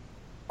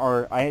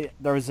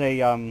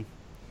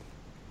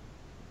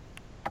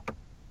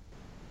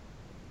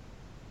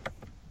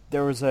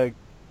 there was a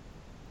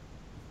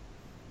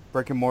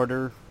brick and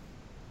mortar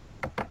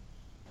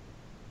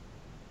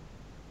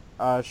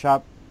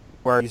shop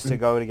where I used to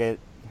go to get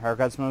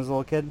haircuts when I was a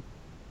little kid.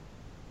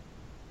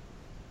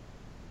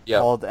 Yeah.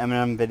 Called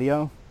M&M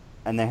Video,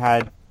 and they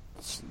had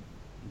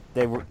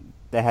you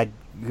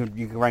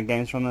could rent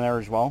games from there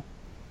as well.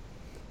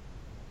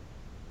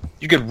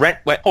 You could rent...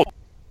 Wait,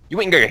 you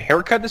went and got a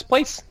haircut at this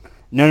place?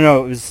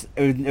 No, it was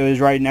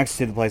right next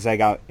to the place I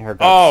got haircuts.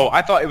 Oh,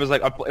 I thought it was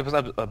like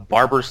a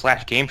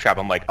barber/game shop.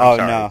 I'm like, Oh, I'm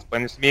sorry, no.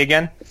 explain this to me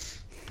again.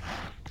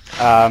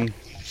 I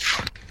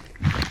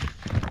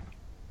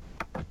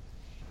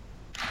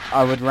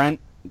would rent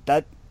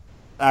that.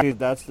 Actually,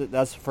 that's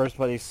the first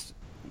place.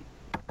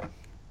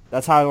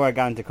 That's how I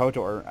got into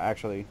KOTOR.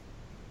 Actually,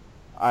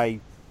 they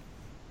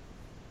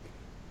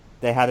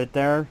had it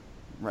there.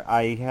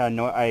 I had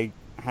no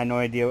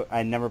idea.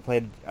 I never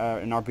played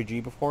an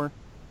RPG before.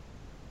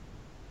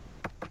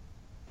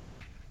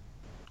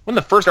 One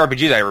of the first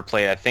RPGs I ever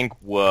played, I think,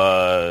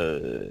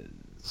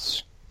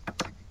 was...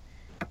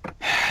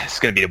 It's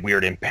going to be a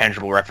weird,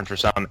 impenetrable reference for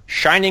some.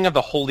 Shining of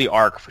the Holy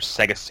Ark for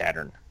Sega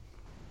Saturn.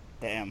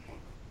 Damn.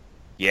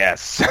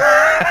 Yes.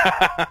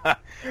 A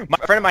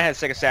friend of mine had a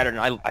Sega Saturn,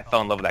 and I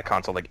fell in love with that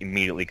console like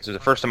immediately because it was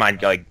the first time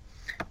I'd like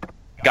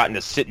gotten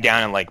to sit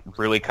down and like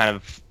really kind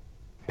of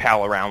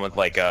pal around with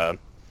like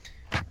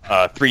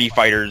 3D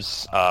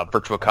Fighters,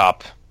 Virtua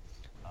Cop.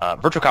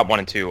 Virtua Cop 1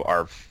 and 2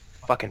 are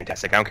fucking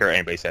fantastic. I don't care what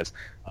anybody says.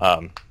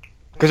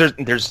 Because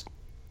there's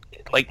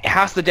like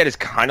House of the Dead is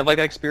kind of like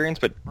that experience,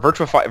 but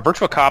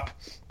Virtua Cop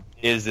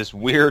is this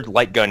weird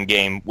light gun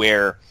game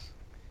where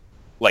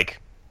like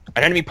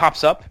an enemy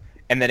pops up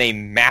and then a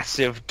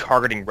massive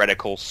targeting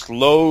reticle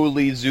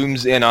slowly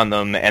zooms in on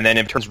them, and then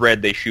if it turns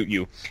red, they shoot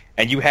you,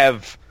 and you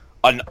have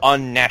an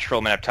unnatural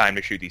amount of time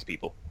to shoot these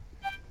people.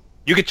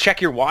 You could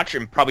check your watch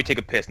and probably take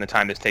a piss in the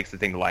time this takes the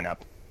thing to line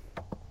up.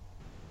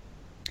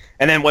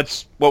 And then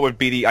what would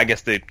be the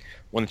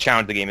one of the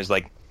challenge of the game is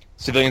like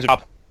civilians are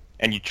up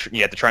and you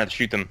have to try not to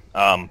shoot them.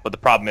 But the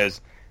problem is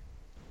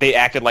they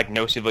acted like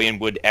no civilian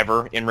would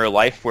ever in real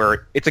life,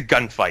 where it's a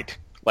gunfight.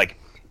 Like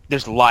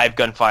there's live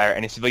gunfire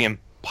and a civilian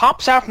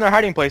pops out from their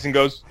hiding place and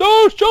goes,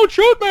 "No, don't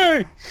shoot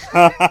me!"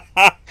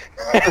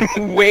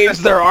 and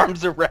waves their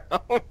arms around.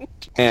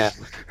 Yeah.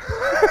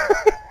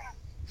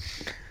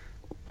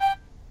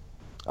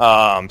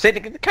 Kind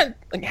of,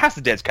 like, House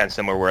of the Dead's kind of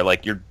similar, where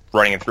like you're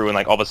running it through, and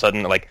like all of a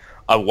sudden, like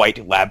a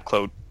white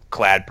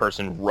lab-clad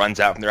person runs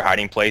out from their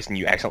hiding place, and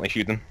you accidentally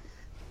shoot them.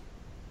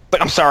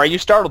 But I'm sorry, you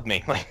startled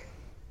me. Like,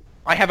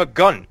 I have a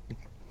gun.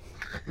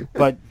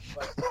 But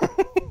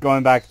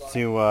going back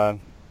to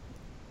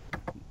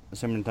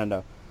Super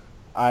Nintendo,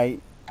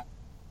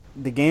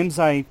 the games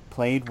I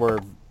played were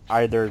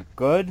either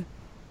good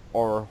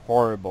or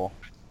horrible.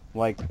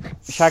 Like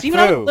Shaq See, when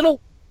I was Fu.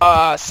 little,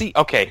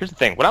 okay, here's the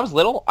thing. When I was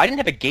little, I didn't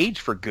have a gauge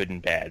for good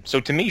and bad. So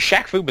to me,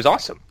 Shaq Fu was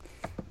awesome.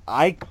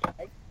 I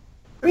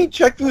mean,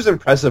 Shaq Fu's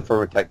impressive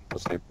from a technical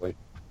standpoint.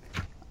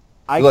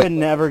 I Like, could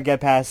never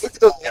get past. Look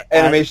at those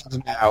animations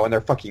now, and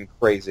they're fucking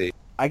crazy.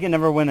 I could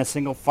never win a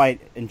single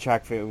fight in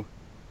Shaq Fu.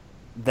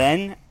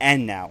 Then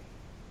and now.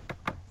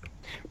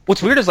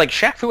 What's weird is like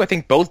Shaq Fu, I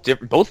think both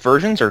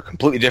versions are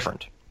completely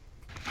different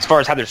as far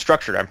as how they're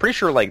structured. I'm pretty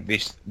sure like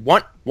this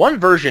one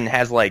version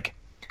has like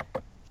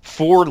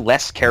 4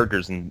 less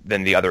characters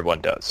than the other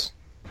one does.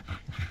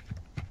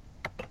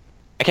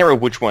 I can't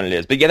remember which one it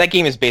is, but yeah, that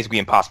game is basically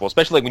impossible,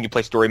 especially like when you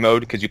play story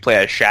mode, because you play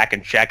as Shaq,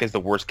 and Shaq is the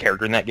worst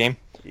character in that game.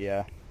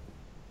 Yeah.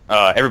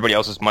 Everybody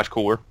else is much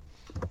cooler,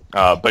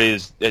 but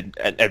it's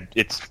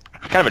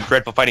kind of a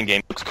dreadful fighting game.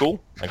 It looks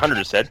cool, like Hunter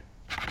just said.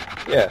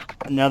 Yeah.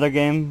 Another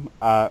game,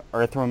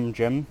 Earthworm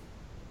Jim.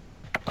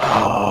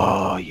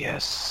 Oh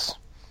yes.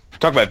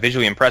 Talk about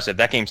visually impressive.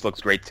 That game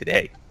looks great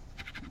today.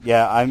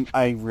 Yeah,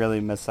 I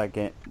really miss that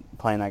game,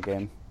 playing that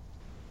game.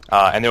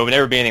 And there will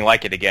never be anything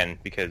like it again,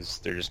 because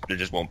there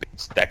just won't be.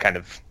 That kind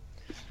of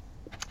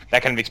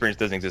experience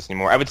doesn't exist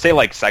anymore. I would say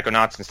like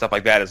Psychonauts and stuff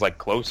like that is like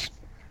close,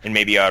 and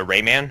maybe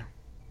Rayman.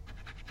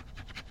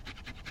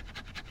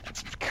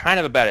 That's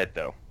kind of about it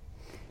though.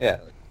 Yeah.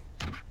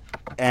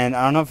 And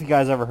I don't know if you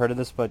guys ever heard of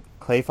this, but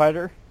Clay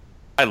Fighter.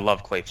 I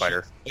love Clay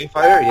Fighter. Clay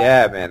Fighter?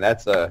 Yeah, man,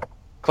 that's a...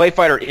 Clay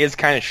Fighter is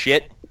kind of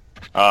shit.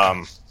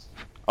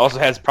 Also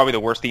has probably the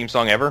worst theme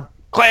song ever.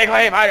 Clay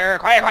Fighter,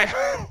 Clay.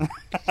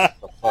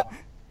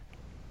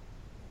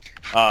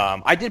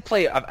 I did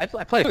play. I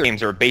played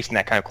games that were based in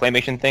that kind of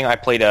claymation thing. I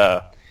played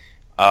oh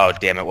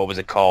damn it, what was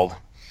it called?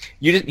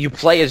 You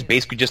play as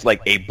basically just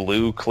like a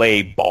blue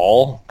clay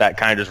ball that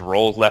kind of just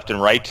rolls left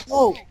and right.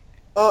 Oh,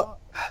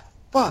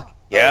 fuck.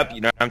 Yep,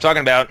 you know what I'm talking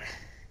about.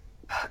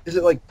 Is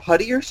it like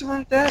putty or something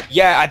like that?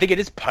 Yeah, I think it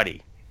is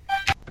putty,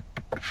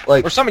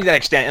 Like, or something to that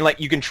extent, and like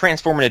you can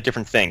transform into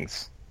different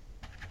things.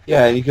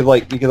 yeah, and you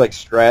could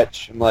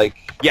stretch and like...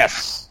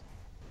 Yes.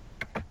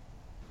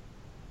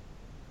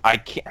 I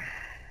can't.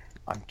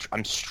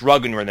 I'm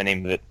struggling with the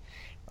name of it.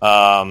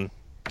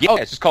 Yeah,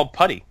 it's just called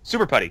Putty.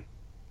 Super Putty.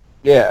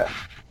 Yeah.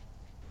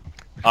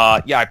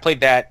 Yeah, I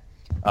played that.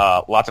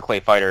 Lots of Clay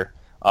Fighter.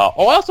 I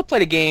also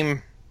played a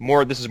game.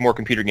 This is more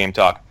computer game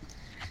talk.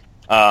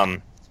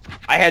 I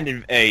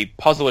had a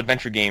puzzle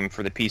adventure game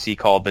for the PC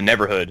called The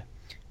Neverhood,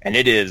 and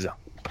it is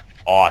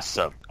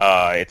awesome.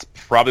 It's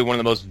probably one of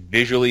the most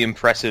visually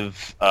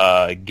impressive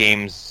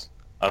games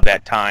of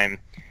that time.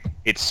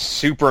 It's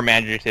super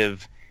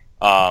imaginative.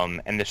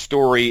 And the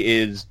story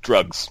is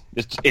drugs.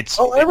 It's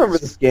Oh, I remember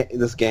this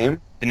game.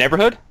 The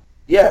Neverhood?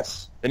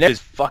 Yes. The Neverhood is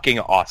fucking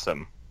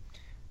awesome.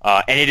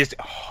 And it is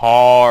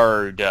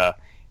hard.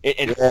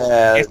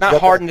 It's not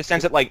hard in the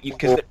sense that, like,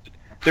 because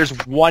there's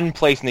one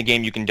place in the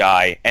game you can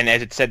die, and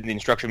as it said in the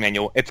instruction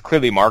manual, it's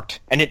clearly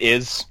marked, and it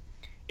is.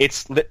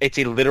 It's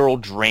a literal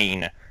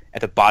drain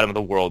at the bottom of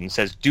the world, and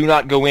says, "Do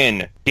not go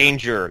in.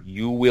 Danger.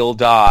 You will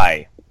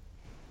die."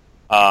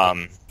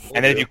 And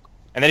then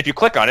if you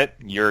click on it,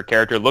 your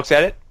character looks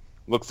at it,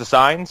 looks the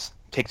signs,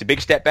 takes a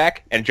big step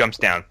back, and jumps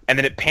down. And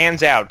then it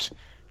pans out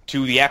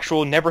to the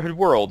actual Neverhood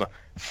world,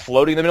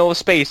 floating in the middle of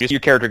space. You see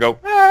your character go,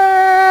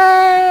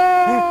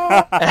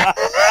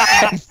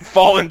 and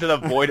fall into the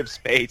void of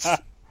space.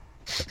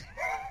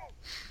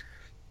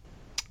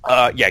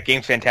 Yeah,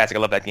 game's fantastic. I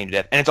love that game to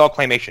death. And it's all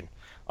claymation.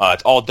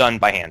 It's all done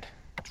by hand.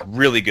 It's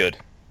really good.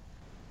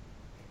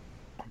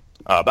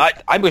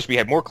 But I wish we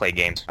had more Clay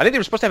games. I think they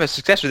were supposed to have a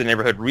successor to the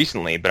Neighborhood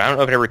recently, but I don't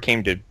know if it ever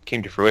came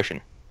to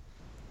fruition.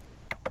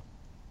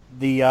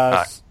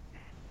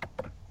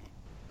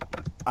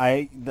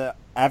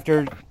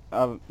 After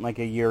like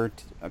a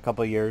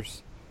couple of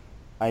years,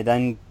 I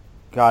then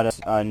got a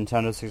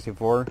Nintendo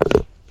 64,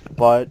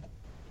 but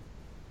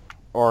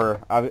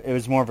it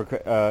was more of it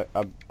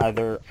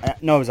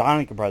was a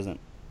Hanukkah present.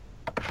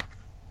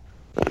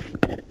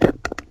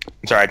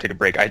 I'm sorry, I took a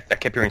break. I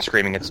kept hearing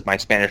screaming. It's my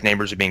Spanish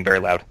neighbors are being very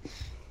loud.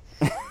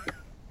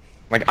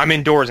 Like, I'm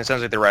indoors, and it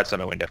sounds like they're outside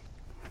my window.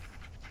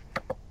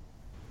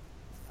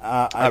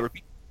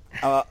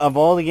 Of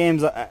all the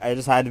games, I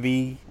just had to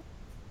be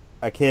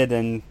a kid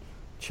and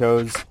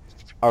chose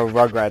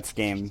Rugrats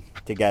game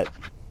to get.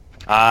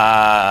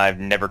 I've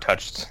never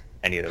touched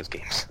any of those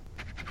games.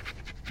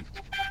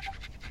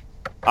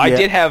 I Yeah.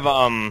 did have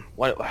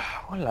what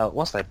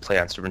else did I play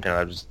on Super Nintendo?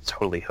 I was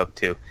totally hooked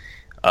to.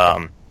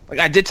 Like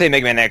I did say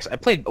Mega Man X. I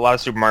played a lot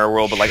of Super Mario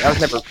World, but like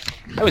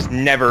I was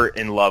never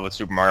in love with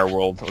Super Mario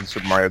World or the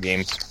Super Mario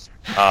games.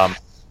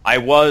 I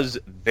was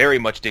very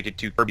much addicted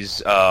to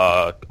Kirby's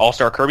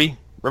All-Star Kirby,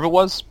 whatever it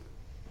was.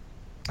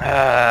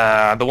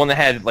 The one that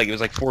had it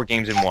was like 4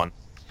 games in one.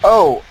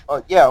 Oh,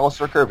 yeah,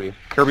 All-Star Kirby.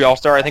 Kirby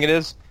All-Star, I think it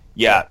is.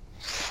 Yeah,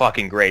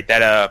 fucking great.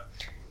 That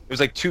it was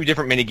like 2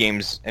 different mini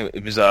games.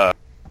 It was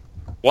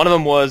one of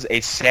them was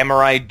a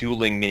samurai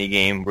dueling mini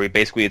game where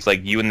basically it's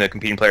like you and the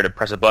competing player to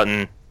press a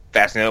button,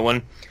 fast the other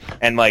one,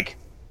 and like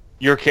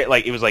your kid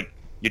it was like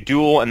you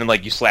duel and then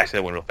like you slash the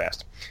other one real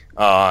fast.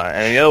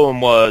 And the other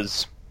one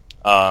was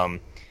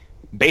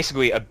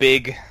basically a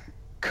big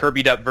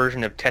Kirby'd up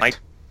version of Tetris,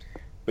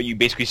 but you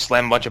basically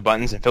slam a bunch of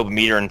buttons and fill the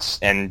meter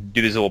and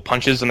do these little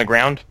punches on the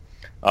ground.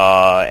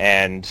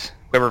 And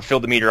whoever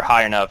filled the meter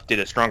high enough did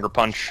a stronger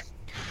punch.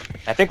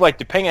 I think,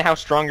 depending on how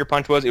strong your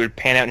punch was, it would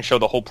pan out and show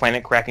the whole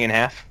planet cracking in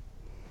half.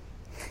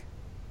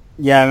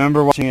 Yeah, I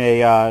remember watching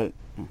a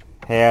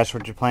Hey Ash,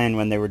 What You Playing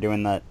when they were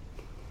doing that.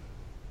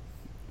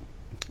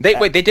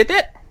 Wait, they did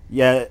that?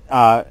 Yeah,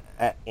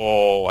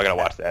 Oh, I gotta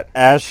watch that.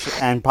 Ash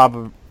and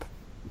Papa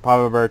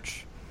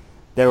Birch,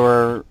 they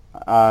were.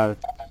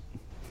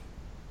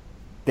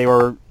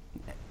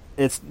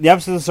 It's the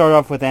episode started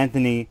off with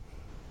Anthony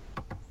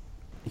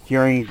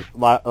hearing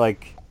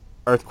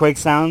earthquake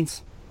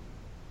sounds,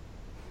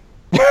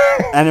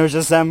 and it was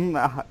just them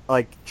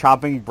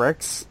chopping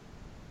bricks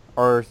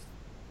or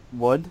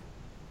wood,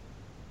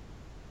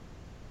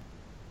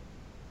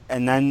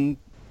 and then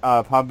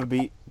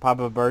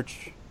Papa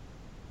Birch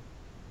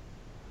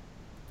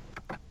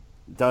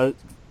does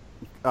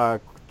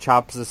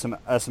chops a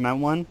cement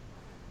one,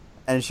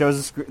 and it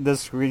shows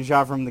this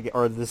screenshot from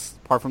this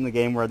part from the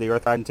game where the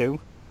Earth got into.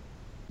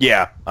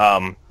 Yeah,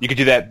 you could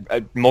do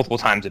that multiple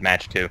times in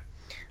match too.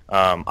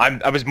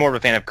 I was more of a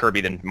fan of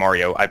Kirby than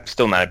Mario. I'm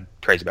still not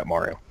crazy about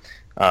Mario.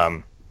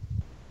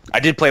 I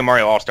did play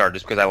Mario All-Star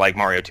just because I like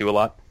Mario 2 a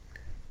lot.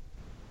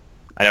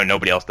 I know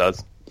nobody else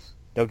does.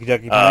 Doki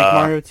Doki Panic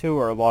Mario 2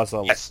 or Lost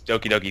Levels? Yes,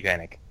 Doki Doki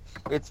Panic.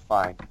 It's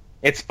fine.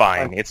 It's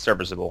fine. It's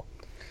serviceable.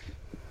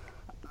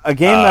 A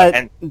game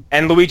that...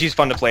 And Luigi's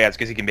fun to play as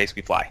because he can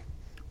basically fly.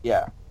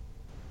 Yeah.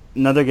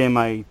 Another game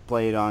I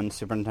played on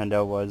Super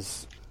Nintendo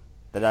was...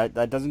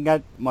 That doesn't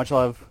get much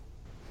love.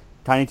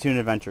 Tiny Toon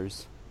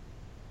Adventures.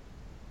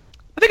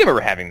 I think I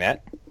remember having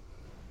that.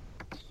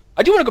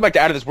 I do want to go back to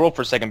Out of This World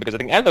for a second because I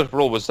think Out of This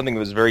World was something that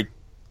was very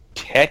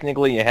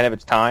technically ahead of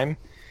its time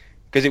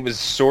because it was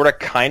sort of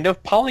kind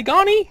of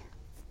polygony.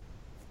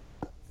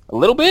 A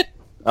little bit.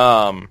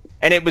 And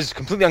it was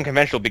completely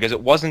unconventional because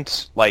it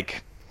wasn't there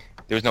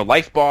was no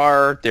life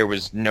bar, there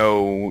was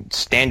no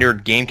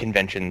standard game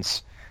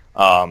conventions.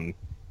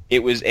 It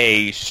was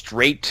a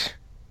straight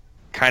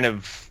kind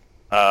of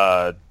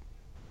like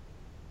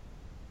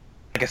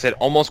I said,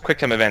 almost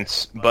QuickTime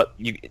events, but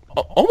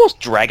almost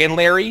Dragon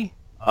Larry,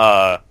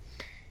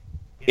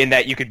 in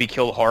that you could be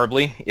killed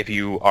horribly if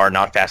you are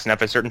not fast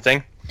enough at a certain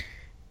thing.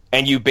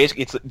 And you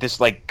basically, it's this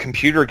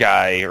computer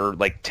guy or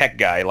tech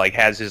guy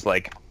has his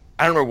I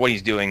don't know what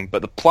he's doing,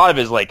 but the plot of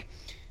it is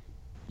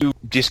you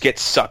just get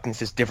sucked into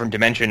this different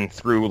dimension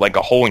through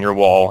a hole in your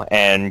wall,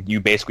 and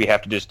you basically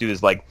have to just do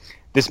this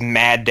this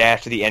mad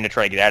dash to the end to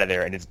try to get out of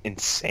there, and it's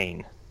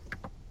insane.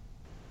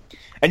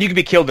 And you can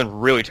be killed in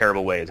really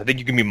terrible ways. I think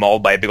you can be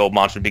mauled by a big old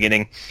monster at the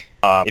beginning.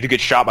 If you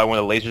get shot by one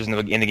of the lasers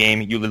in the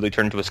game, you literally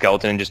turn into a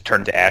skeleton and just turn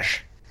into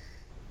ash.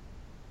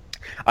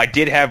 I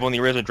did have one of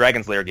the original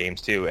Dragon's Lair games,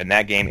 too, and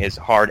that game is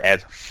hard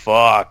as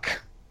fuck.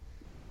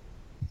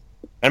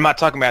 And I'm not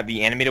talking about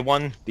the animated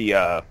one,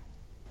 the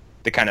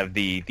kind of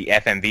the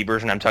FMV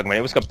version I'm talking about.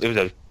 It was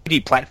a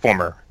 3D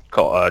platformer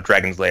called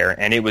Dragon's Lair,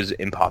 and it was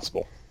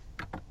impossible.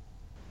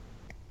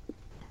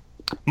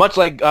 Much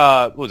like,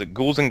 what was it,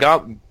 Ghosts and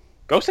Goblins?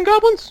 Ghouls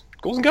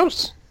and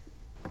Ghosts?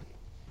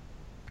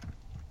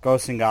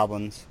 Ghosts and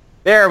Goblins.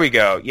 There we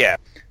go, yeah.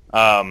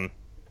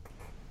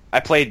 I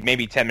played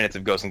maybe 10 minutes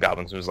of Ghosts and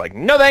Goblins and was like,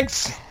 no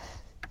thanks!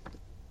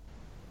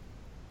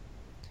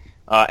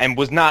 And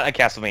was not a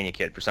Castlevania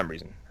kid for some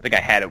reason. I think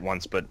I had it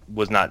once, but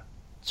was not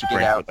super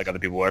into it like other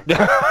people were.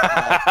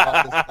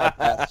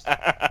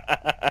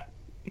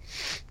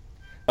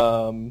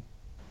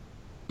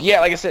 Yeah,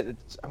 like I said,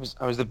 I was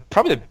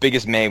probably the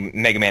biggest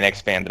Mega Man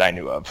X fan that I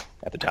knew of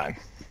at the time.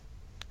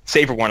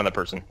 Save for one other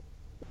person.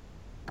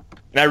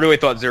 And I really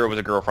thought Zero was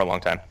a girl for a long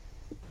time.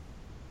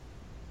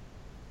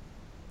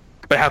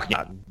 But how can you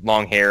not?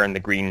 Long hair and the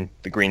green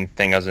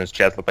thing on his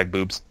chest look like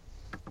boobs.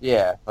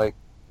 Yeah,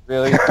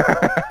 really?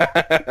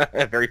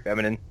 Very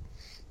feminine.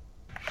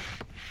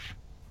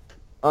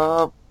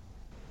 What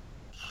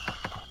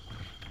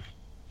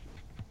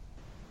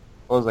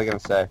was I gonna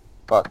say?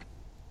 Fuck.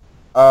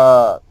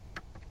 I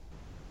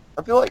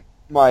feel like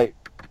my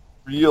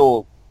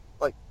real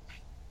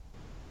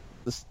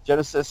this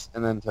Genesis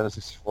and then Nintendo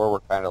 64 were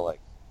kind of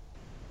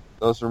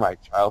those were my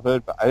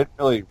childhood, but I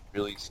didn't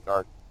really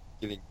start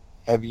getting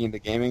heavy into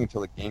gaming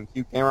until the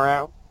GameCube came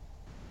around.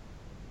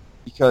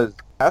 Because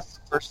that's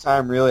the first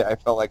time, really, I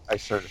felt like I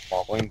started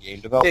following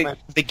game development.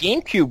 The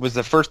GameCube was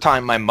the first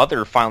time my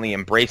mother finally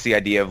embraced the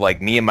idea of,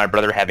 like, me and my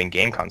brother having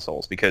game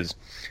consoles. Because,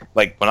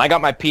 like, when I got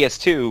my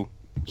PS2,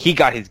 he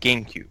got his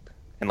GameCube.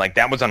 And, like,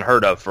 that was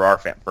unheard of for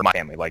my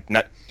family. Like,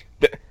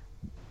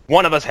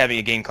 one of us having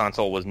a game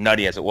console was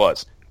nutty as it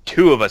was.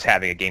 Two of us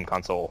having a game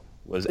console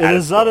was... It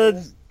is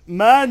utter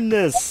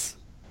madness!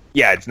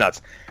 Yeah, it's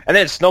nuts. And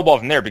then it snowballed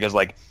from there because,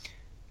 like,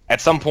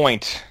 at some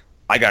point,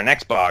 I got an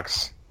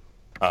Xbox...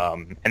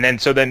 and then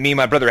me and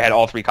my brother had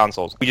all three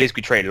consoles. We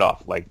basically traded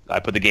off. Like, I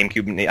put the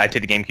GameCube, I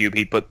take the GameCube,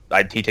 he'd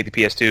take the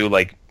PS2.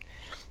 Like,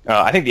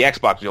 I think the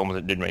Xbox we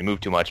almost didn't really move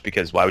too much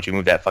because why would you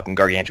move that fucking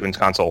gargantuan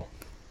console?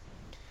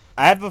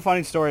 I have a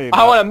funny story about...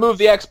 I want to move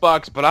the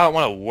Xbox, but I don't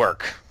want to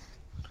work.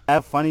 I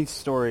have a funny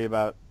story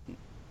about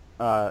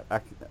an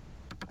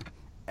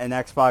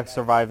Xbox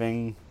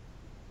surviving,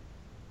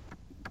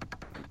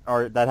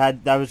 or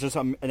that was just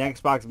an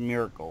Xbox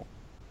miracle.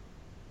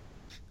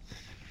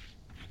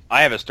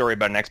 I have a story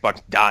about an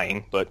Xbox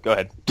dying, but go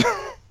ahead.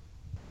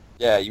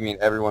 Yeah, you mean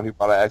everyone who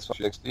bought an Xbox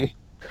 360?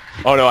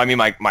 Oh no, I mean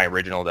my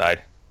original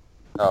died.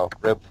 Oh,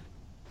 rip.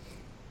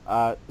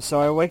 So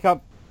I wake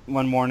up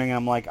one morning and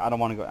I'm like, I don't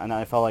want to go, and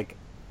I felt like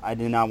I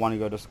did not want to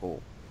go to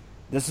school.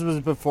 This was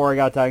before I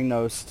got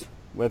diagnosed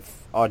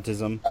with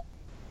autism.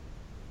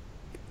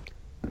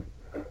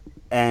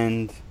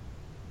 And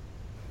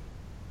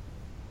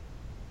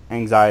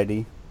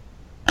anxiety.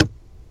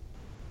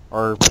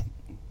 Or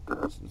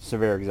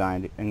severe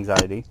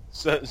anxiety.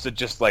 So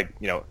just like,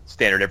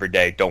 standard every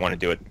day, don't want to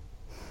do it.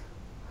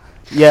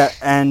 Yeah,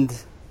 and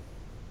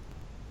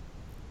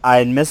I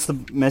had missed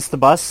the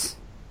bus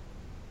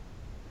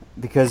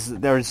because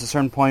there was a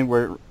certain point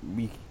where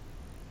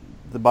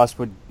the bus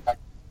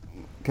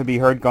could be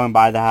heard going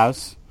by the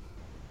house.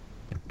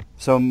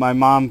 So my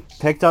mom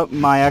picked up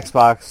my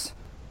Xbox,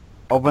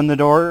 opened the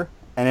door,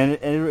 and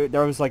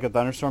there was like a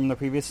thunderstorm the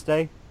previous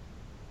day.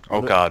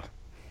 Oh God.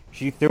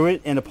 She threw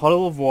it in a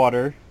puddle of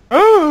water.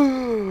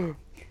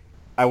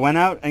 I went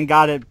out and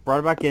got it, brought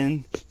it back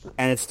in,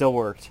 and it still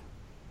worked.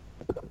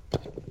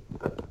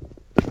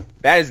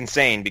 That is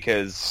insane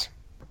because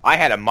I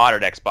had a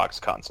modded Xbox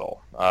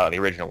console, the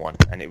original one,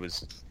 and it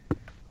was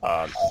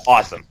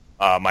awesome.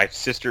 My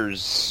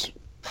sister's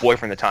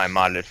boyfriend at the time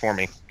modded it for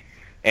me,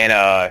 and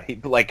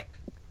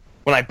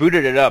when I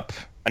booted it up,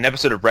 an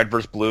episode of Red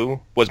vs. Blue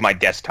was my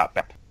desktop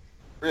map.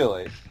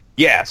 Really?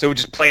 Yeah, so it would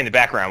just play in the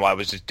background while I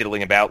was just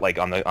diddling about, like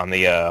on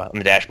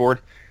the dashboard.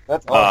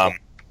 That's awesome.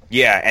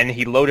 Yeah, and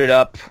he loaded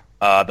up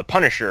the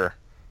Punisher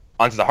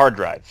onto the hard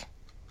drive.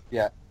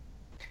 Yeah.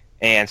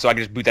 And so I could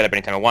just boot that up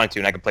anytime I wanted to,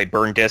 and I could play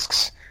burn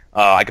discs.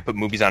 I could put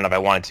movies on it if I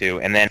wanted to,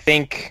 and then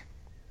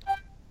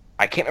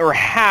I can't remember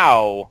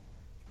how,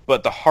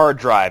 but the hard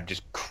drive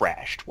just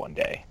crashed one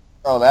day.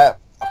 Oh, that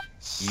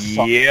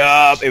sucks.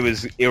 Yep, it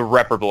was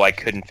irreparable. I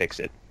couldn't fix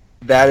it.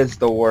 That is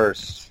the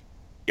worst.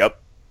 Yep.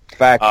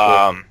 Fact.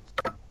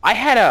 I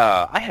had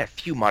a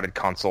few modded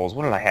consoles.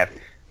 What did I have?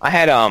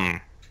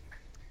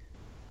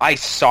 I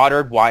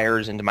soldered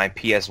wires into my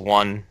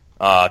PS1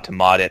 to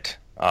mod it.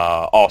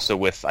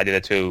 Also I did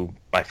it to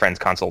my friend's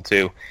console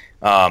too.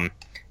 And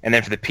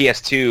then for the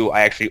PS2,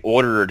 I actually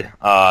ordered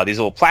these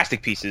little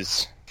plastic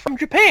pieces from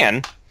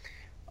Japan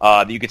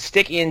that you could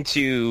stick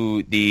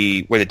into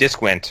where the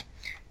disc went,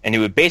 and it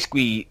would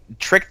basically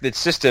trick the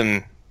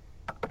system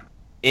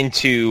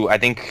into, I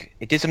think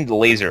it did something to the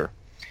laser,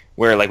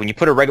 where like when you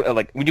put a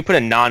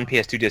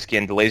non-PS2 disc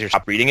in, the laser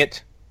stopped reading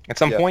it at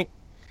some point.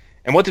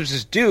 And what this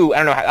would do, I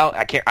don't know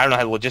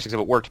how the logistics of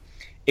it worked.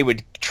 It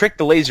would trick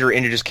the laser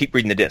into just keep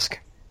reading the disc.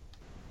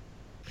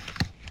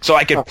 So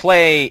I could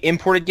play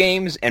imported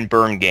games and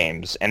burn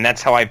games, and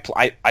that's how I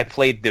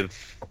played the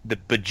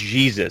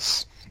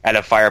bejesus out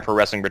of Fire Pro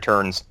Wrestling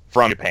Returns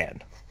from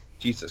Japan.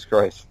 Jesus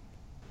Christ.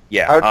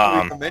 Yeah. How did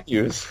you read the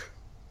menus?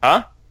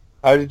 Huh?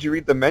 How did you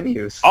read the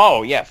menus?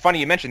 Oh, yeah, funny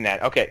you mentioned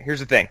that. Okay, here's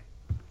the thing.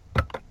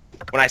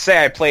 When I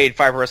say I played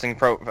Fire Pro Wrestling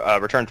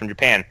Returns from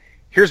Japan,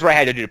 here's what I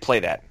had to do to play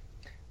that.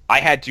 I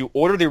had to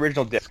order the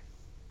original disc.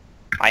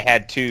 I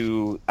had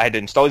to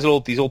install these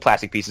little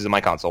plastic pieces in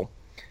my console.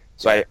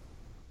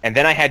 And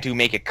then I had to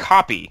make a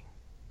copy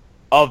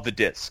of the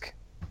disc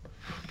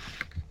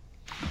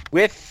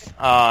with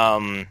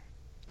Pro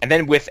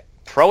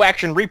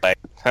Action Replay.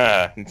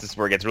 This is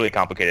where it gets really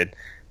complicated.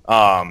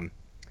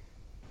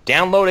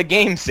 Download a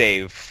game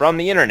save from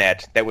the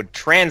internet that would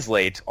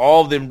translate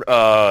all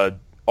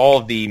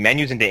of the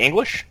menus into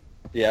English.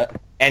 Yeah.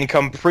 And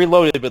come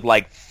preloaded with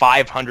like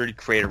 500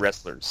 created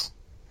wrestlers.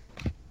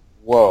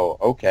 Whoa.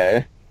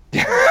 Okay.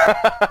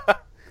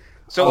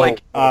 So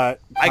I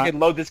could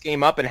load this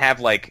game up and have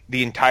like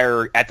the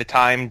entire, at the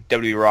time,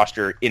 WWE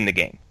roster in the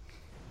game.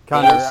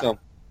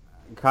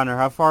 Connor,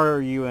 how far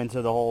are you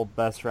into the whole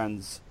best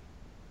friends,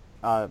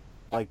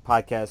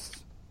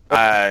 podcast?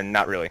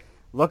 Not really.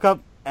 Look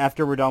up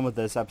after we're done with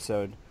this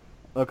episode.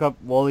 Look up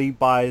Wooly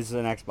buys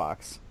an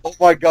Xbox. Oh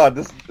my God,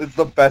 this is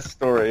the best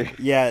story.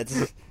 Yeah,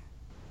 it's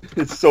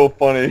It's so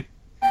funny.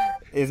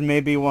 is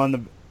maybe one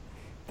of the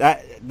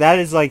that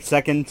is like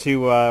second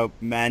to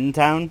Madden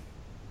Town.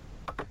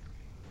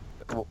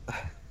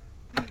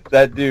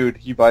 That dude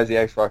he buys the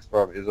Xbox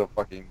from is a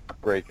fucking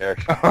great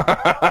character.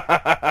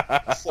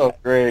 So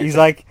great. He's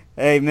like,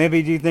 hey,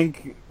 maybe do you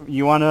think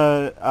you want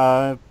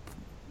to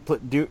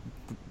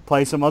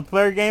play some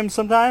multiplayer games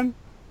sometime?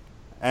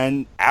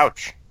 And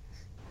ouch.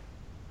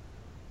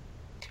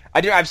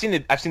 I've seen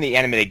the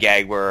animated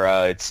gag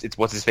where it's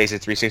what's his face, a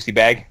 360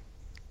 bag.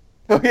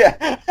 Oh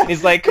yeah.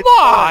 He's like, come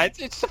on,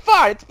 it's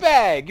fine, it's a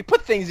bag. You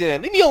put things in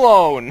it. Leave me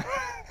alone.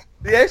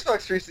 The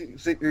Xbox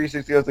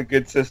 360 has a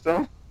good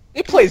system.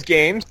 It plays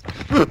games.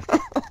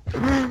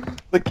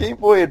 The Game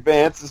Boy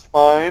Advance is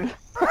fine.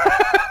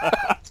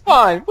 It's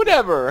fine,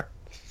 whatever.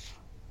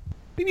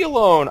 Leave me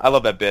alone. I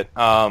love that bit.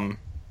 I'm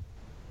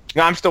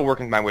still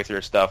working my way through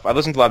their stuff. I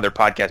listen to a lot of their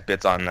podcast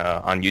bits on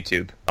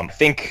YouTube. I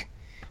think,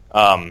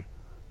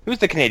 who's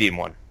the Canadian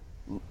one?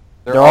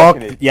 they're all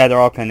Canadian. Yeah, they're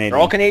all Canadian. They're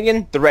all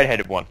Canadian? The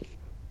redheaded one.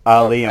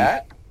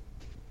 Liam.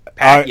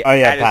 Pat?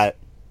 Pat.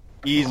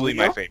 Easily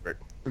my favorite.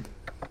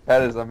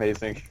 That is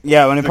amazing.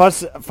 Yeah, when it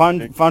posts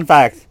fun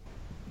fact,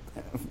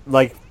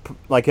 like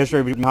history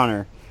of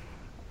Hunter,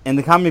 in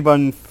the Comedy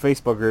Button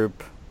Facebook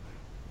group,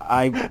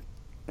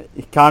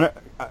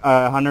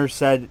 Hunter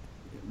said,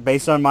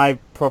 based on my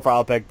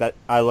profile pic, that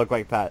I look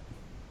like Pat.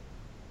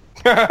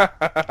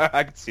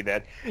 I can see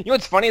that. You know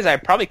what's funny is I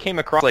probably came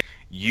across like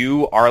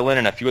you, Arlen,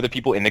 and a few other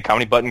people in the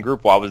Comedy Button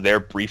group while I was there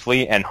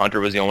briefly, and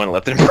Hunter was the only one that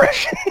left an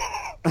impression.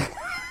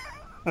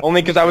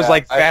 Only because I was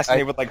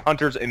fascinated with like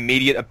Hunter's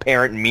immediate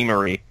apparent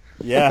memery.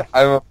 Yeah,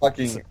 I'm a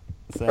fucking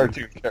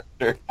cartoon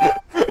character.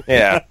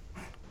 Yeah,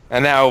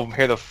 and now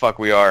here the fuck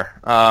we are.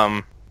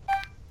 Don't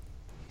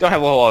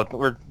have a whole lot.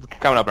 We're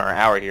coming up on our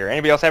hour here.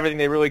 Anybody else have anything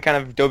they really kind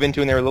of dove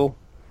into in their little?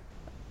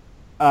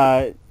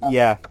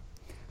 Yeah.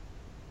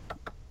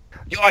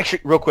 You know, actually,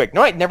 real quick.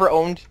 No, I never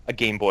owned a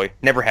Game Boy.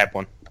 Never had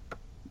one.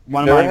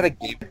 Never had a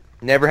Game Boy?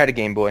 Never had a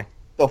Game Boy.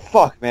 The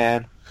fuck,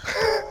 man?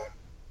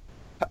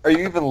 Are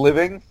you even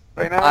living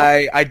right now?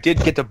 I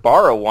did get to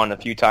borrow one a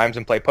few times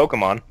and play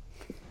Pokemon.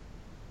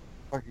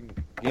 Fucking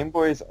Game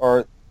Boys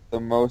are the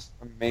most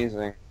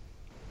amazing.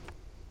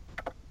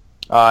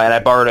 And I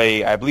borrowed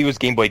I believe it was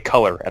Game Boy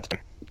Color at the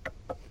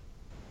time.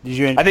 Did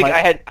you? I think I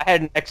had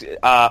an X.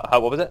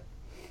 What was it?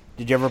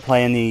 Did you ever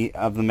play any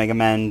of the Mega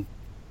Man?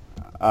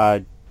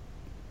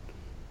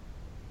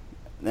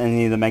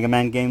 Any of the Mega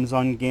Man games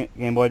on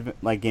Game Boy,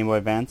 like Game Boy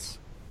Advance?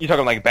 You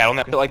talking like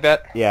BattleNet like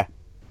that? Yeah.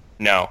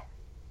 No.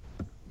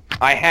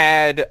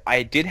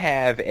 I did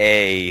have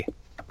a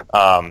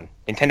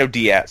Nintendo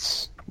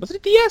DS. Was it a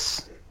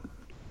DS?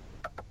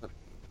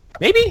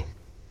 Maybe.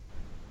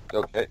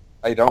 Okay.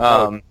 I don't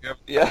know.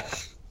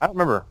 Yes. I don't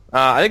remember.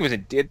 I think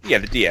it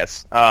was the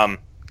DS. The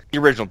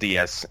original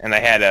DS, and I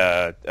had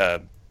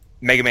a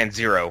Mega Man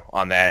Zero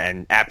on that,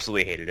 and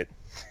absolutely hated it.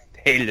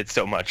 Hated it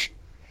so much.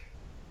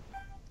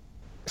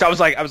 So I was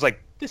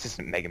like, this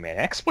isn't Mega Man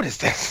X. What is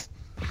this?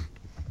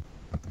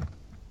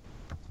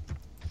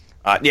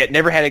 Yeah,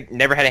 never had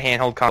a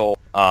handheld console.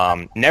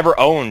 Never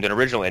owned an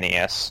original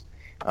NES.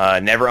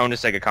 Never owned a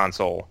Sega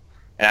console.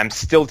 And I'm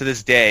still, to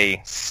this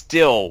day,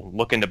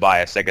 looking to buy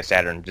a Sega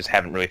Saturn. Just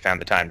haven't really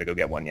found the time to go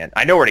get one yet.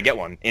 I know where to get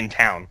one in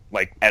town,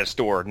 like at a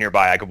store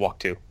nearby I could walk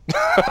to.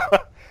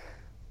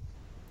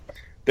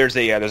 There's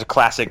a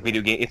classic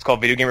video game. It's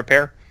called Video Game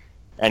Repair,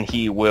 and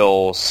he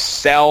will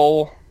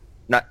sell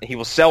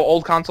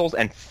old consoles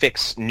and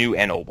fix new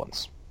and old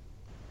ones.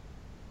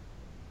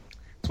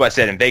 That's why I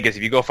said in Vegas,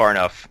 if you go far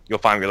enough, you'll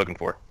find what you're looking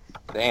for.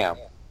 Damn.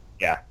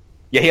 Yeah.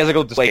 He has a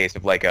little display case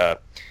of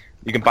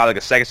you can buy like a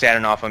Sega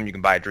Saturn off him, you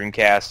can buy a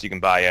Dreamcast, you can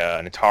buy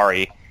an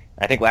Atari. And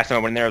I think last time I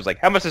went in there, I was like,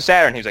 how much is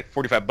Saturn? He was like,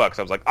 $45.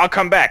 I was like, I'll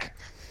come back.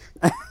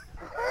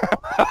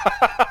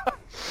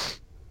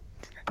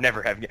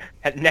 Never have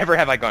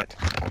I gone.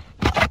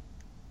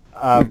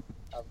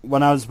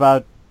 When I was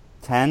about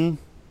 10,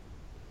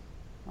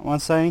 I want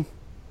to say.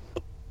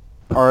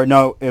 Or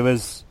no, it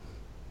was...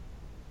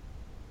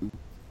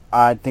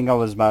 I think I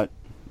was about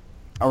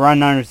around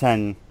 9 or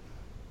 10.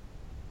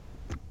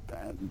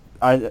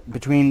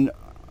 Between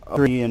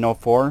 03 and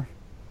 04,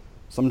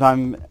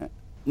 sometime.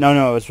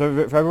 No, it was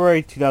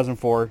February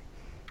 2004.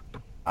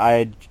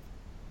 I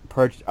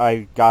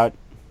got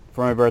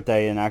for my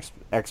birthday an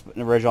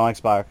original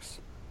Xbox,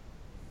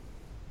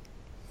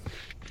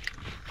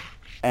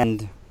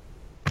 and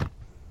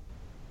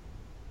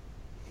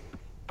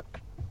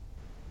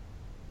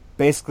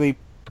basically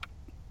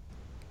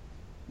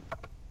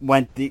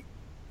went the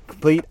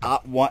complete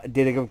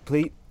did a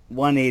complete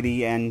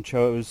 180 and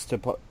chose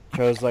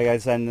like I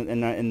said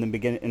in the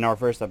beginning in our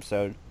first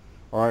episode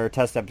or our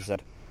test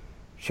episode,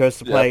 chose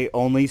to play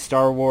only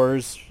Star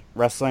Wars,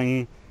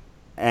 wrestling,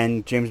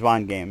 and James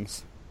Bond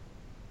games.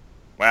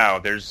 Wow,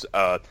 there's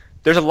a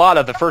lot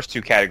of the first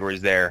two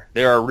categories there.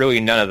 There are really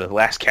none of the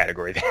last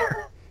category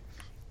there.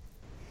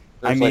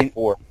 There's like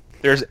 4.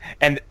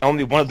 And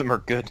only one of them are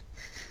good.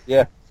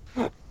 Yeah.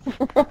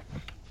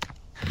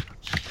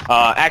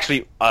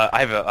 Actually, I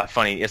have a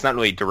funny. It's not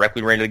really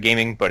directly related to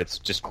gaming, but it's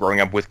just growing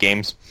up with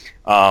games.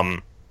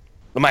 One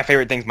of my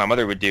favorite things my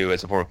mother would do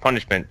as a form of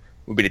punishment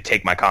would be to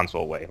take my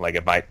console away. Like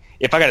if I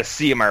got a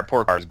C in my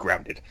report card, I was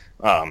grounded.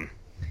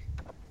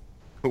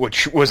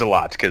 Which was a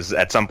lot because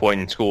at some point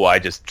in school, I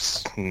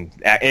just in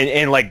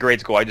like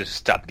grade school, I just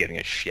stopped giving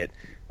a shit,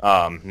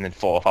 and then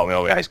followed me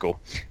all the way to high school.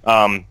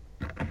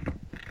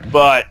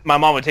 But my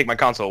mom would take my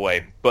console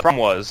away. But the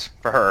problem was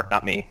for her,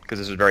 not me, because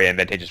this was very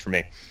advantageous for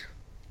me.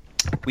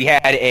 We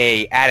had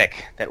a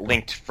attic that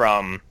linked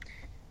from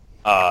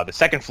the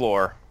second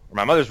floor, where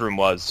my mother's room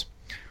was,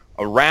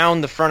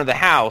 around the front of the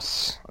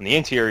house on the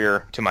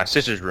interior to my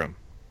sister's room,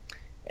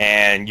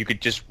 and you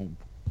could just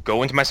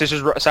go into my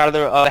sister's side of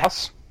the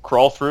house,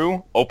 crawl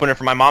through, open it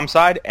from my mom's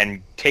side,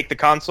 and take the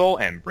console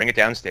and bring it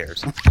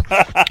downstairs.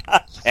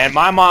 And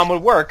my mom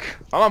would work.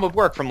 My mom would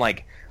work from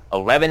like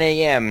 11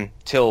 a.m.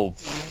 till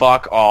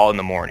fuck all in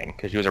the morning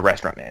because she was a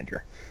restaurant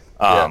manager.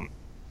 So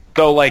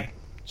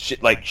she'd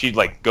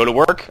go to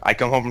work. I'd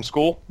come home from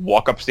school,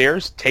 walk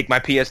upstairs, take my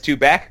PS2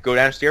 back, go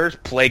downstairs,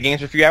 play games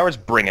for a few hours,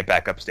 bring it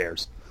back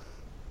upstairs.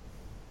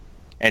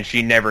 And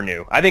she never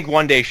knew. I think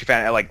one day she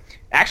found out.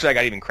 Actually, I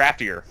got even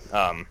craftier.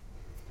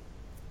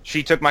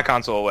 She took my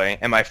console away,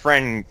 and my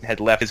friend had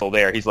left his console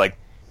there. He's like,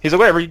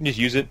 whatever, you can just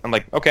use it. I'm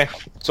like, okay.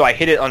 So I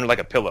hid it under like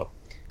a pillow.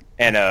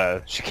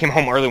 And she came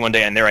home early one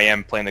day, and there I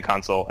am playing the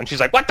console. And she's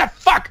like, what the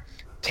fuck?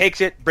 Takes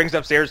it, brings it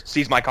upstairs,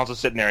 sees my console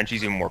sitting there, and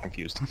she's even more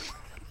confused.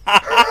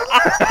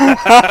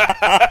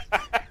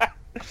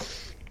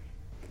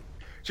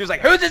 She was like,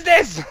 whose is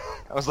this?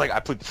 I was like, I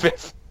plead the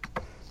fifth.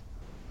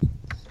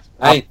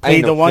 I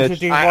ain't the no 1, 2, snitch.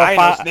 3, 4, I ain't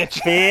no 5,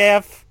 snitch.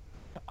 5th.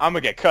 I'm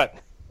going to get cut.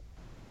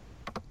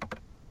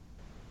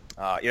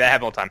 Yeah, that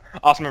happened all the time. I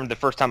also remember the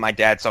first time my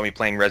dad saw me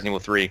playing Resident Evil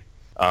 3.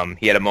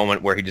 He had a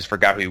moment where he just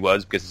forgot who he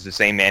was because it's the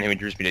same man who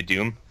introduced me to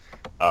Doom.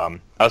 I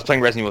was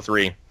playing Resident Evil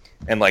 3,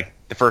 and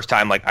the first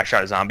time I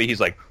shot a zombie,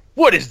 he's like,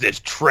 what is this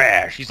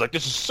trash? He's like,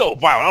 this is so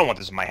violent. I don't want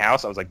this in my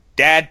house. I was like,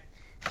 Dad,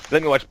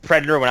 let me watch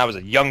Predator when I was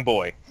a young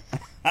boy.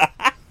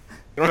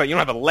 You don't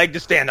have a leg to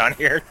stand on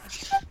here.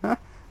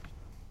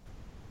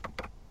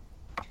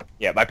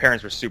 Yeah, my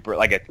parents were super,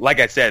 like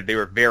I said, they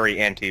were very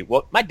anti.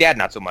 Well, my dad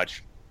not so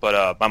much,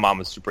 but my mom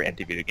was super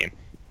anti-video game.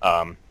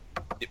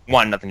 It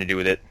wanted nothing to do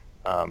with it.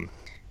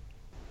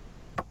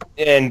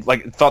 And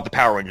thought the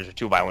Power Rangers are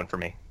too violent for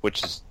me,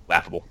 which is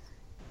laughable.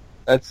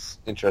 That's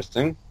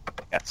interesting.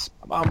 Yes,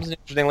 my mom's an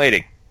interesting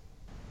lady.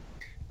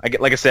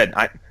 Like I said,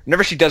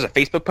 whenever she does a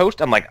Facebook post,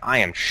 I'm like, I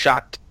am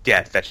shocked to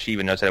death that she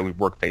even knows how to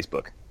work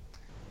Facebook.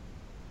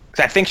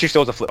 Because I think she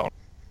still has a flip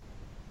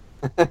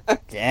phone.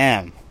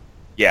 Damn.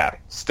 Yeah,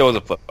 still has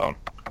a flip phone.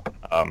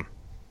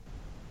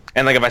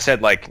 And if I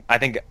said I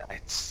think I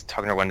was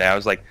talking to her one day, I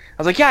was like,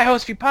 yeah, I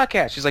host a few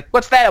podcasts. She's like,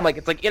 what's that? I'm like,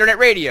 it's like internet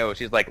radio.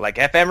 She's like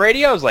FM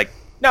radio? I was like,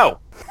 no.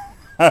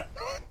 Not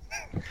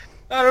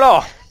at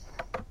all.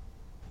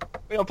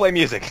 We don't play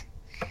music.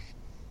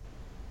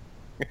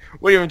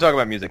 We don't even talk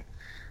about music.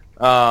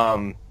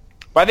 But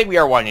I think we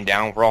are winding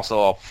down. We're also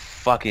all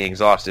fucking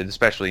exhausted,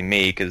 especially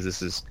me, because this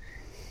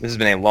has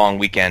been a long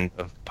weekend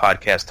of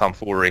podcast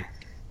tomfoolery.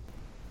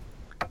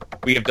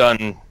 We have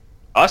done...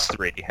 Us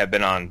three have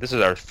been on... This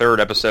is our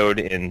third episode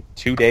in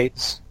 2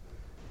 days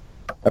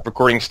of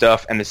recording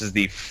stuff, and this is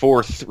the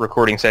fourth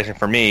recording session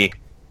for me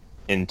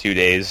in 2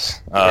 days.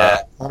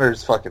 Yeah,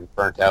 Hunter's fucking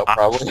burnt out,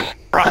 probably.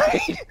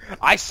 Right.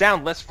 I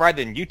sound less fried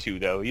than you two,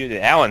 though.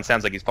 Alan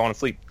sounds like he's falling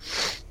asleep.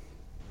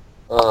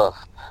 Ugh.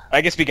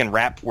 I guess we can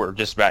wrap. We're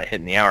just about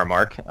hitting the hour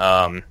mark.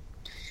 I'm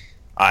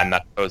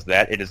not opposed to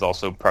that. It is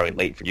also probably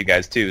late for you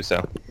guys, too,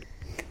 so...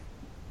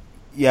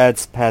 Yeah,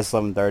 it's past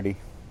 11:30.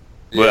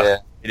 Well, Yeah.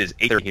 it is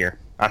 8:30 here.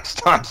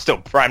 I'm still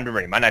primed and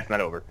ready. My night's not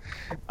over.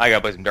 I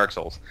gotta play some Dark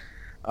Souls.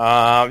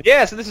 So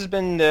this has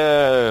been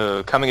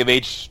the coming of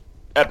age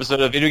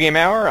episode of Video Game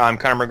Hour. I'm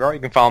Connor McGraw. You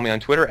can follow me on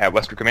Twitter at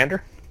Western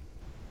Commander.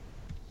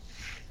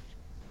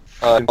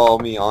 You can follow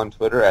me on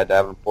Twitter at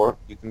Davenport.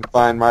 You can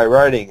find my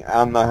writing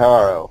on the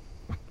Haro.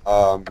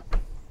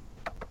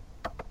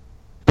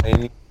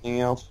 Anything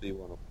else you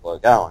want to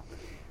plug,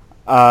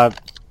 Alan?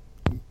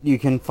 You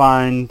can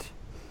find...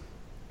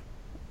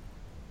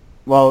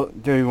 Well,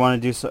 do you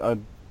want to do a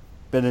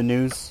bit of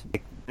news?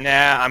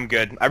 Nah, I'm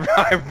good.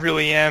 I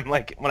really am.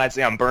 When I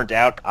say I'm burnt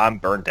out, I'm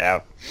burnt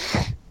out.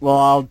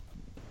 Well,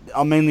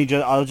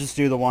 I'll just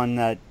do the one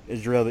that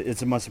is it's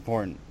the most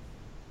important,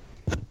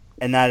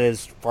 and that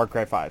is Far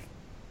Cry 5.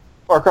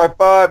 Far Cry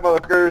 5,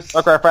 motherfuckers!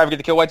 Far Cry 5, get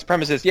to kill white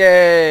supremacists.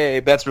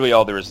 Yay! That's really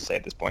all there is to say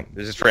at this point.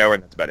 There's a trailer,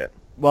 and that's about it.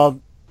 Well,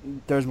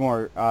 there's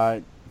more.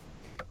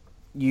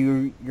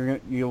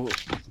 You'll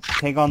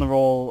take on the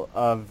role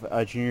of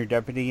a junior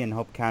deputy in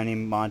Hope County,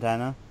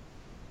 Montana,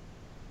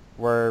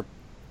 where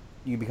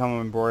you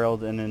become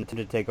embroiled in an attempt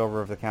to take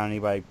over of the county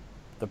by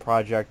the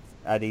Project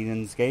at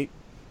Eden's Gate,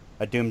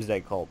 a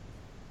doomsday cult.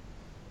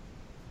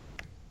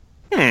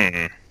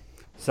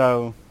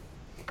 So,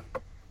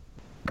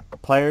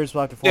 players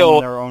will have to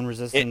form their own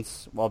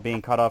resistance while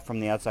being cut off from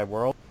the outside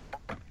world,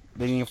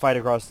 leading a fight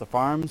across the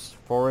farms,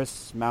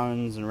 forests,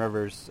 mountains, and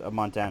rivers of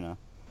Montana.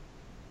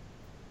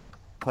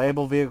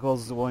 Playable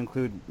vehicles will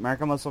include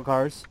American muscle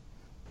cars,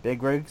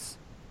 big rigs,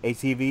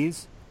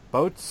 ATVs,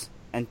 boats,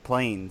 and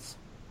planes.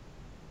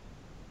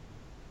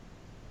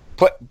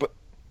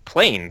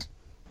 Planes?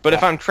 But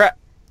if I'm trapped,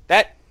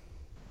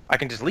 I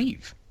can just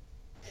leave.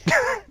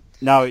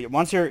 No,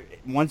 once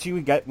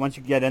you get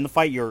in the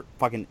fight, you're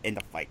fucking in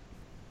the fight.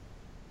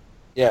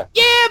 Yeah.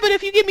 Yeah, but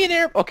if you give me an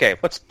air... Okay,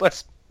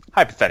 let's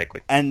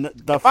hypothetically. And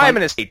if I'm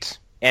in a state,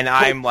 and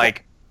I'm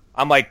like,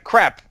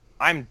 crap,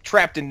 I'm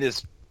trapped in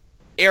this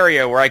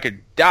area where I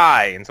could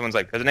die, and someone's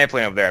like, there's an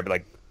airplane over there, I'd be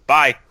like,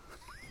 bye.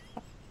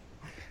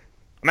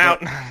 I'm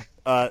out.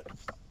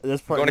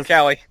 Going to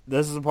Cali.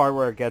 This is the part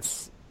where it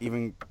gets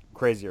even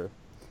crazier.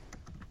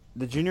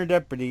 The junior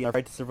deputy,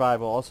 Right to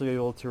Survive, will also be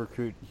able to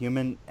recruit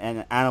human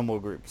and animal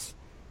groups,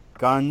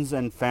 guns,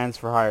 and fans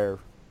for hire,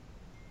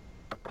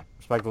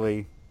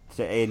 respectively,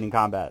 to aid in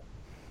combat.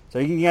 So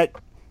you can get...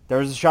 There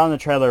was a shot in the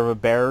trailer of a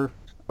bear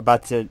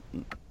about to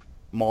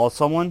maul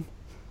someone,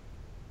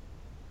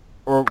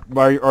 or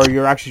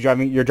you're actually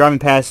driving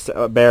past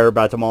a bear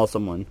about to maul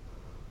someone.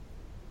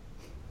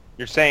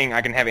 You're saying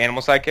I can have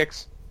animal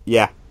sidekicks?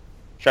 Yeah.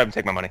 Shut up and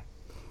take my money.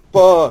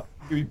 You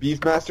be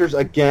Beastmasters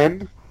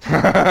again?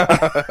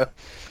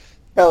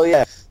 Hell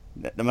yes.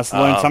 They must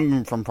have learned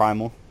something from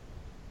Primal.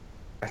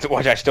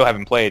 Which I still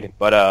haven't played.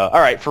 But,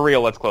 alright, for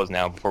real, let's close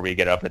now before we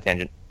get off on a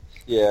tangent.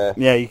 Yeah.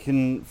 Yeah, you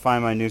can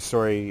find my news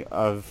story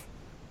of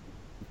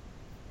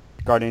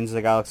Guardians of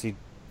the Galaxy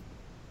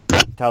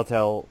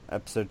Telltale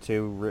Episode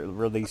 2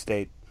 release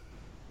date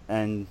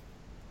and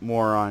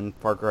more on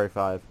Far Cry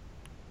 5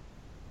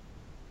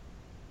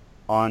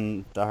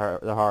 on the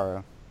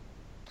horror.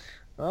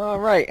 All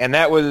right, and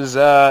that was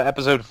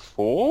episode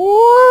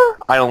 4.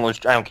 I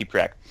don't keep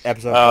track.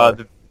 Episode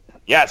 4.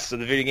 Yes, so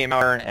the Video Game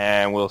Hour,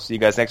 and we'll see you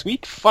guys next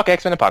week. Fuck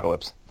X-Men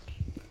Apocalypse.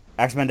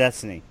 X-Men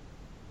Destiny.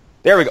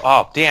 There we go.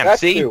 Oh, damn. That's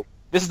See? new.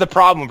 This is the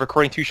problem of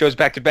recording 2 shows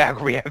back to back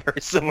where we have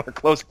very similar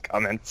closing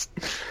comments.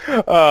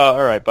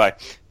 All right, bye.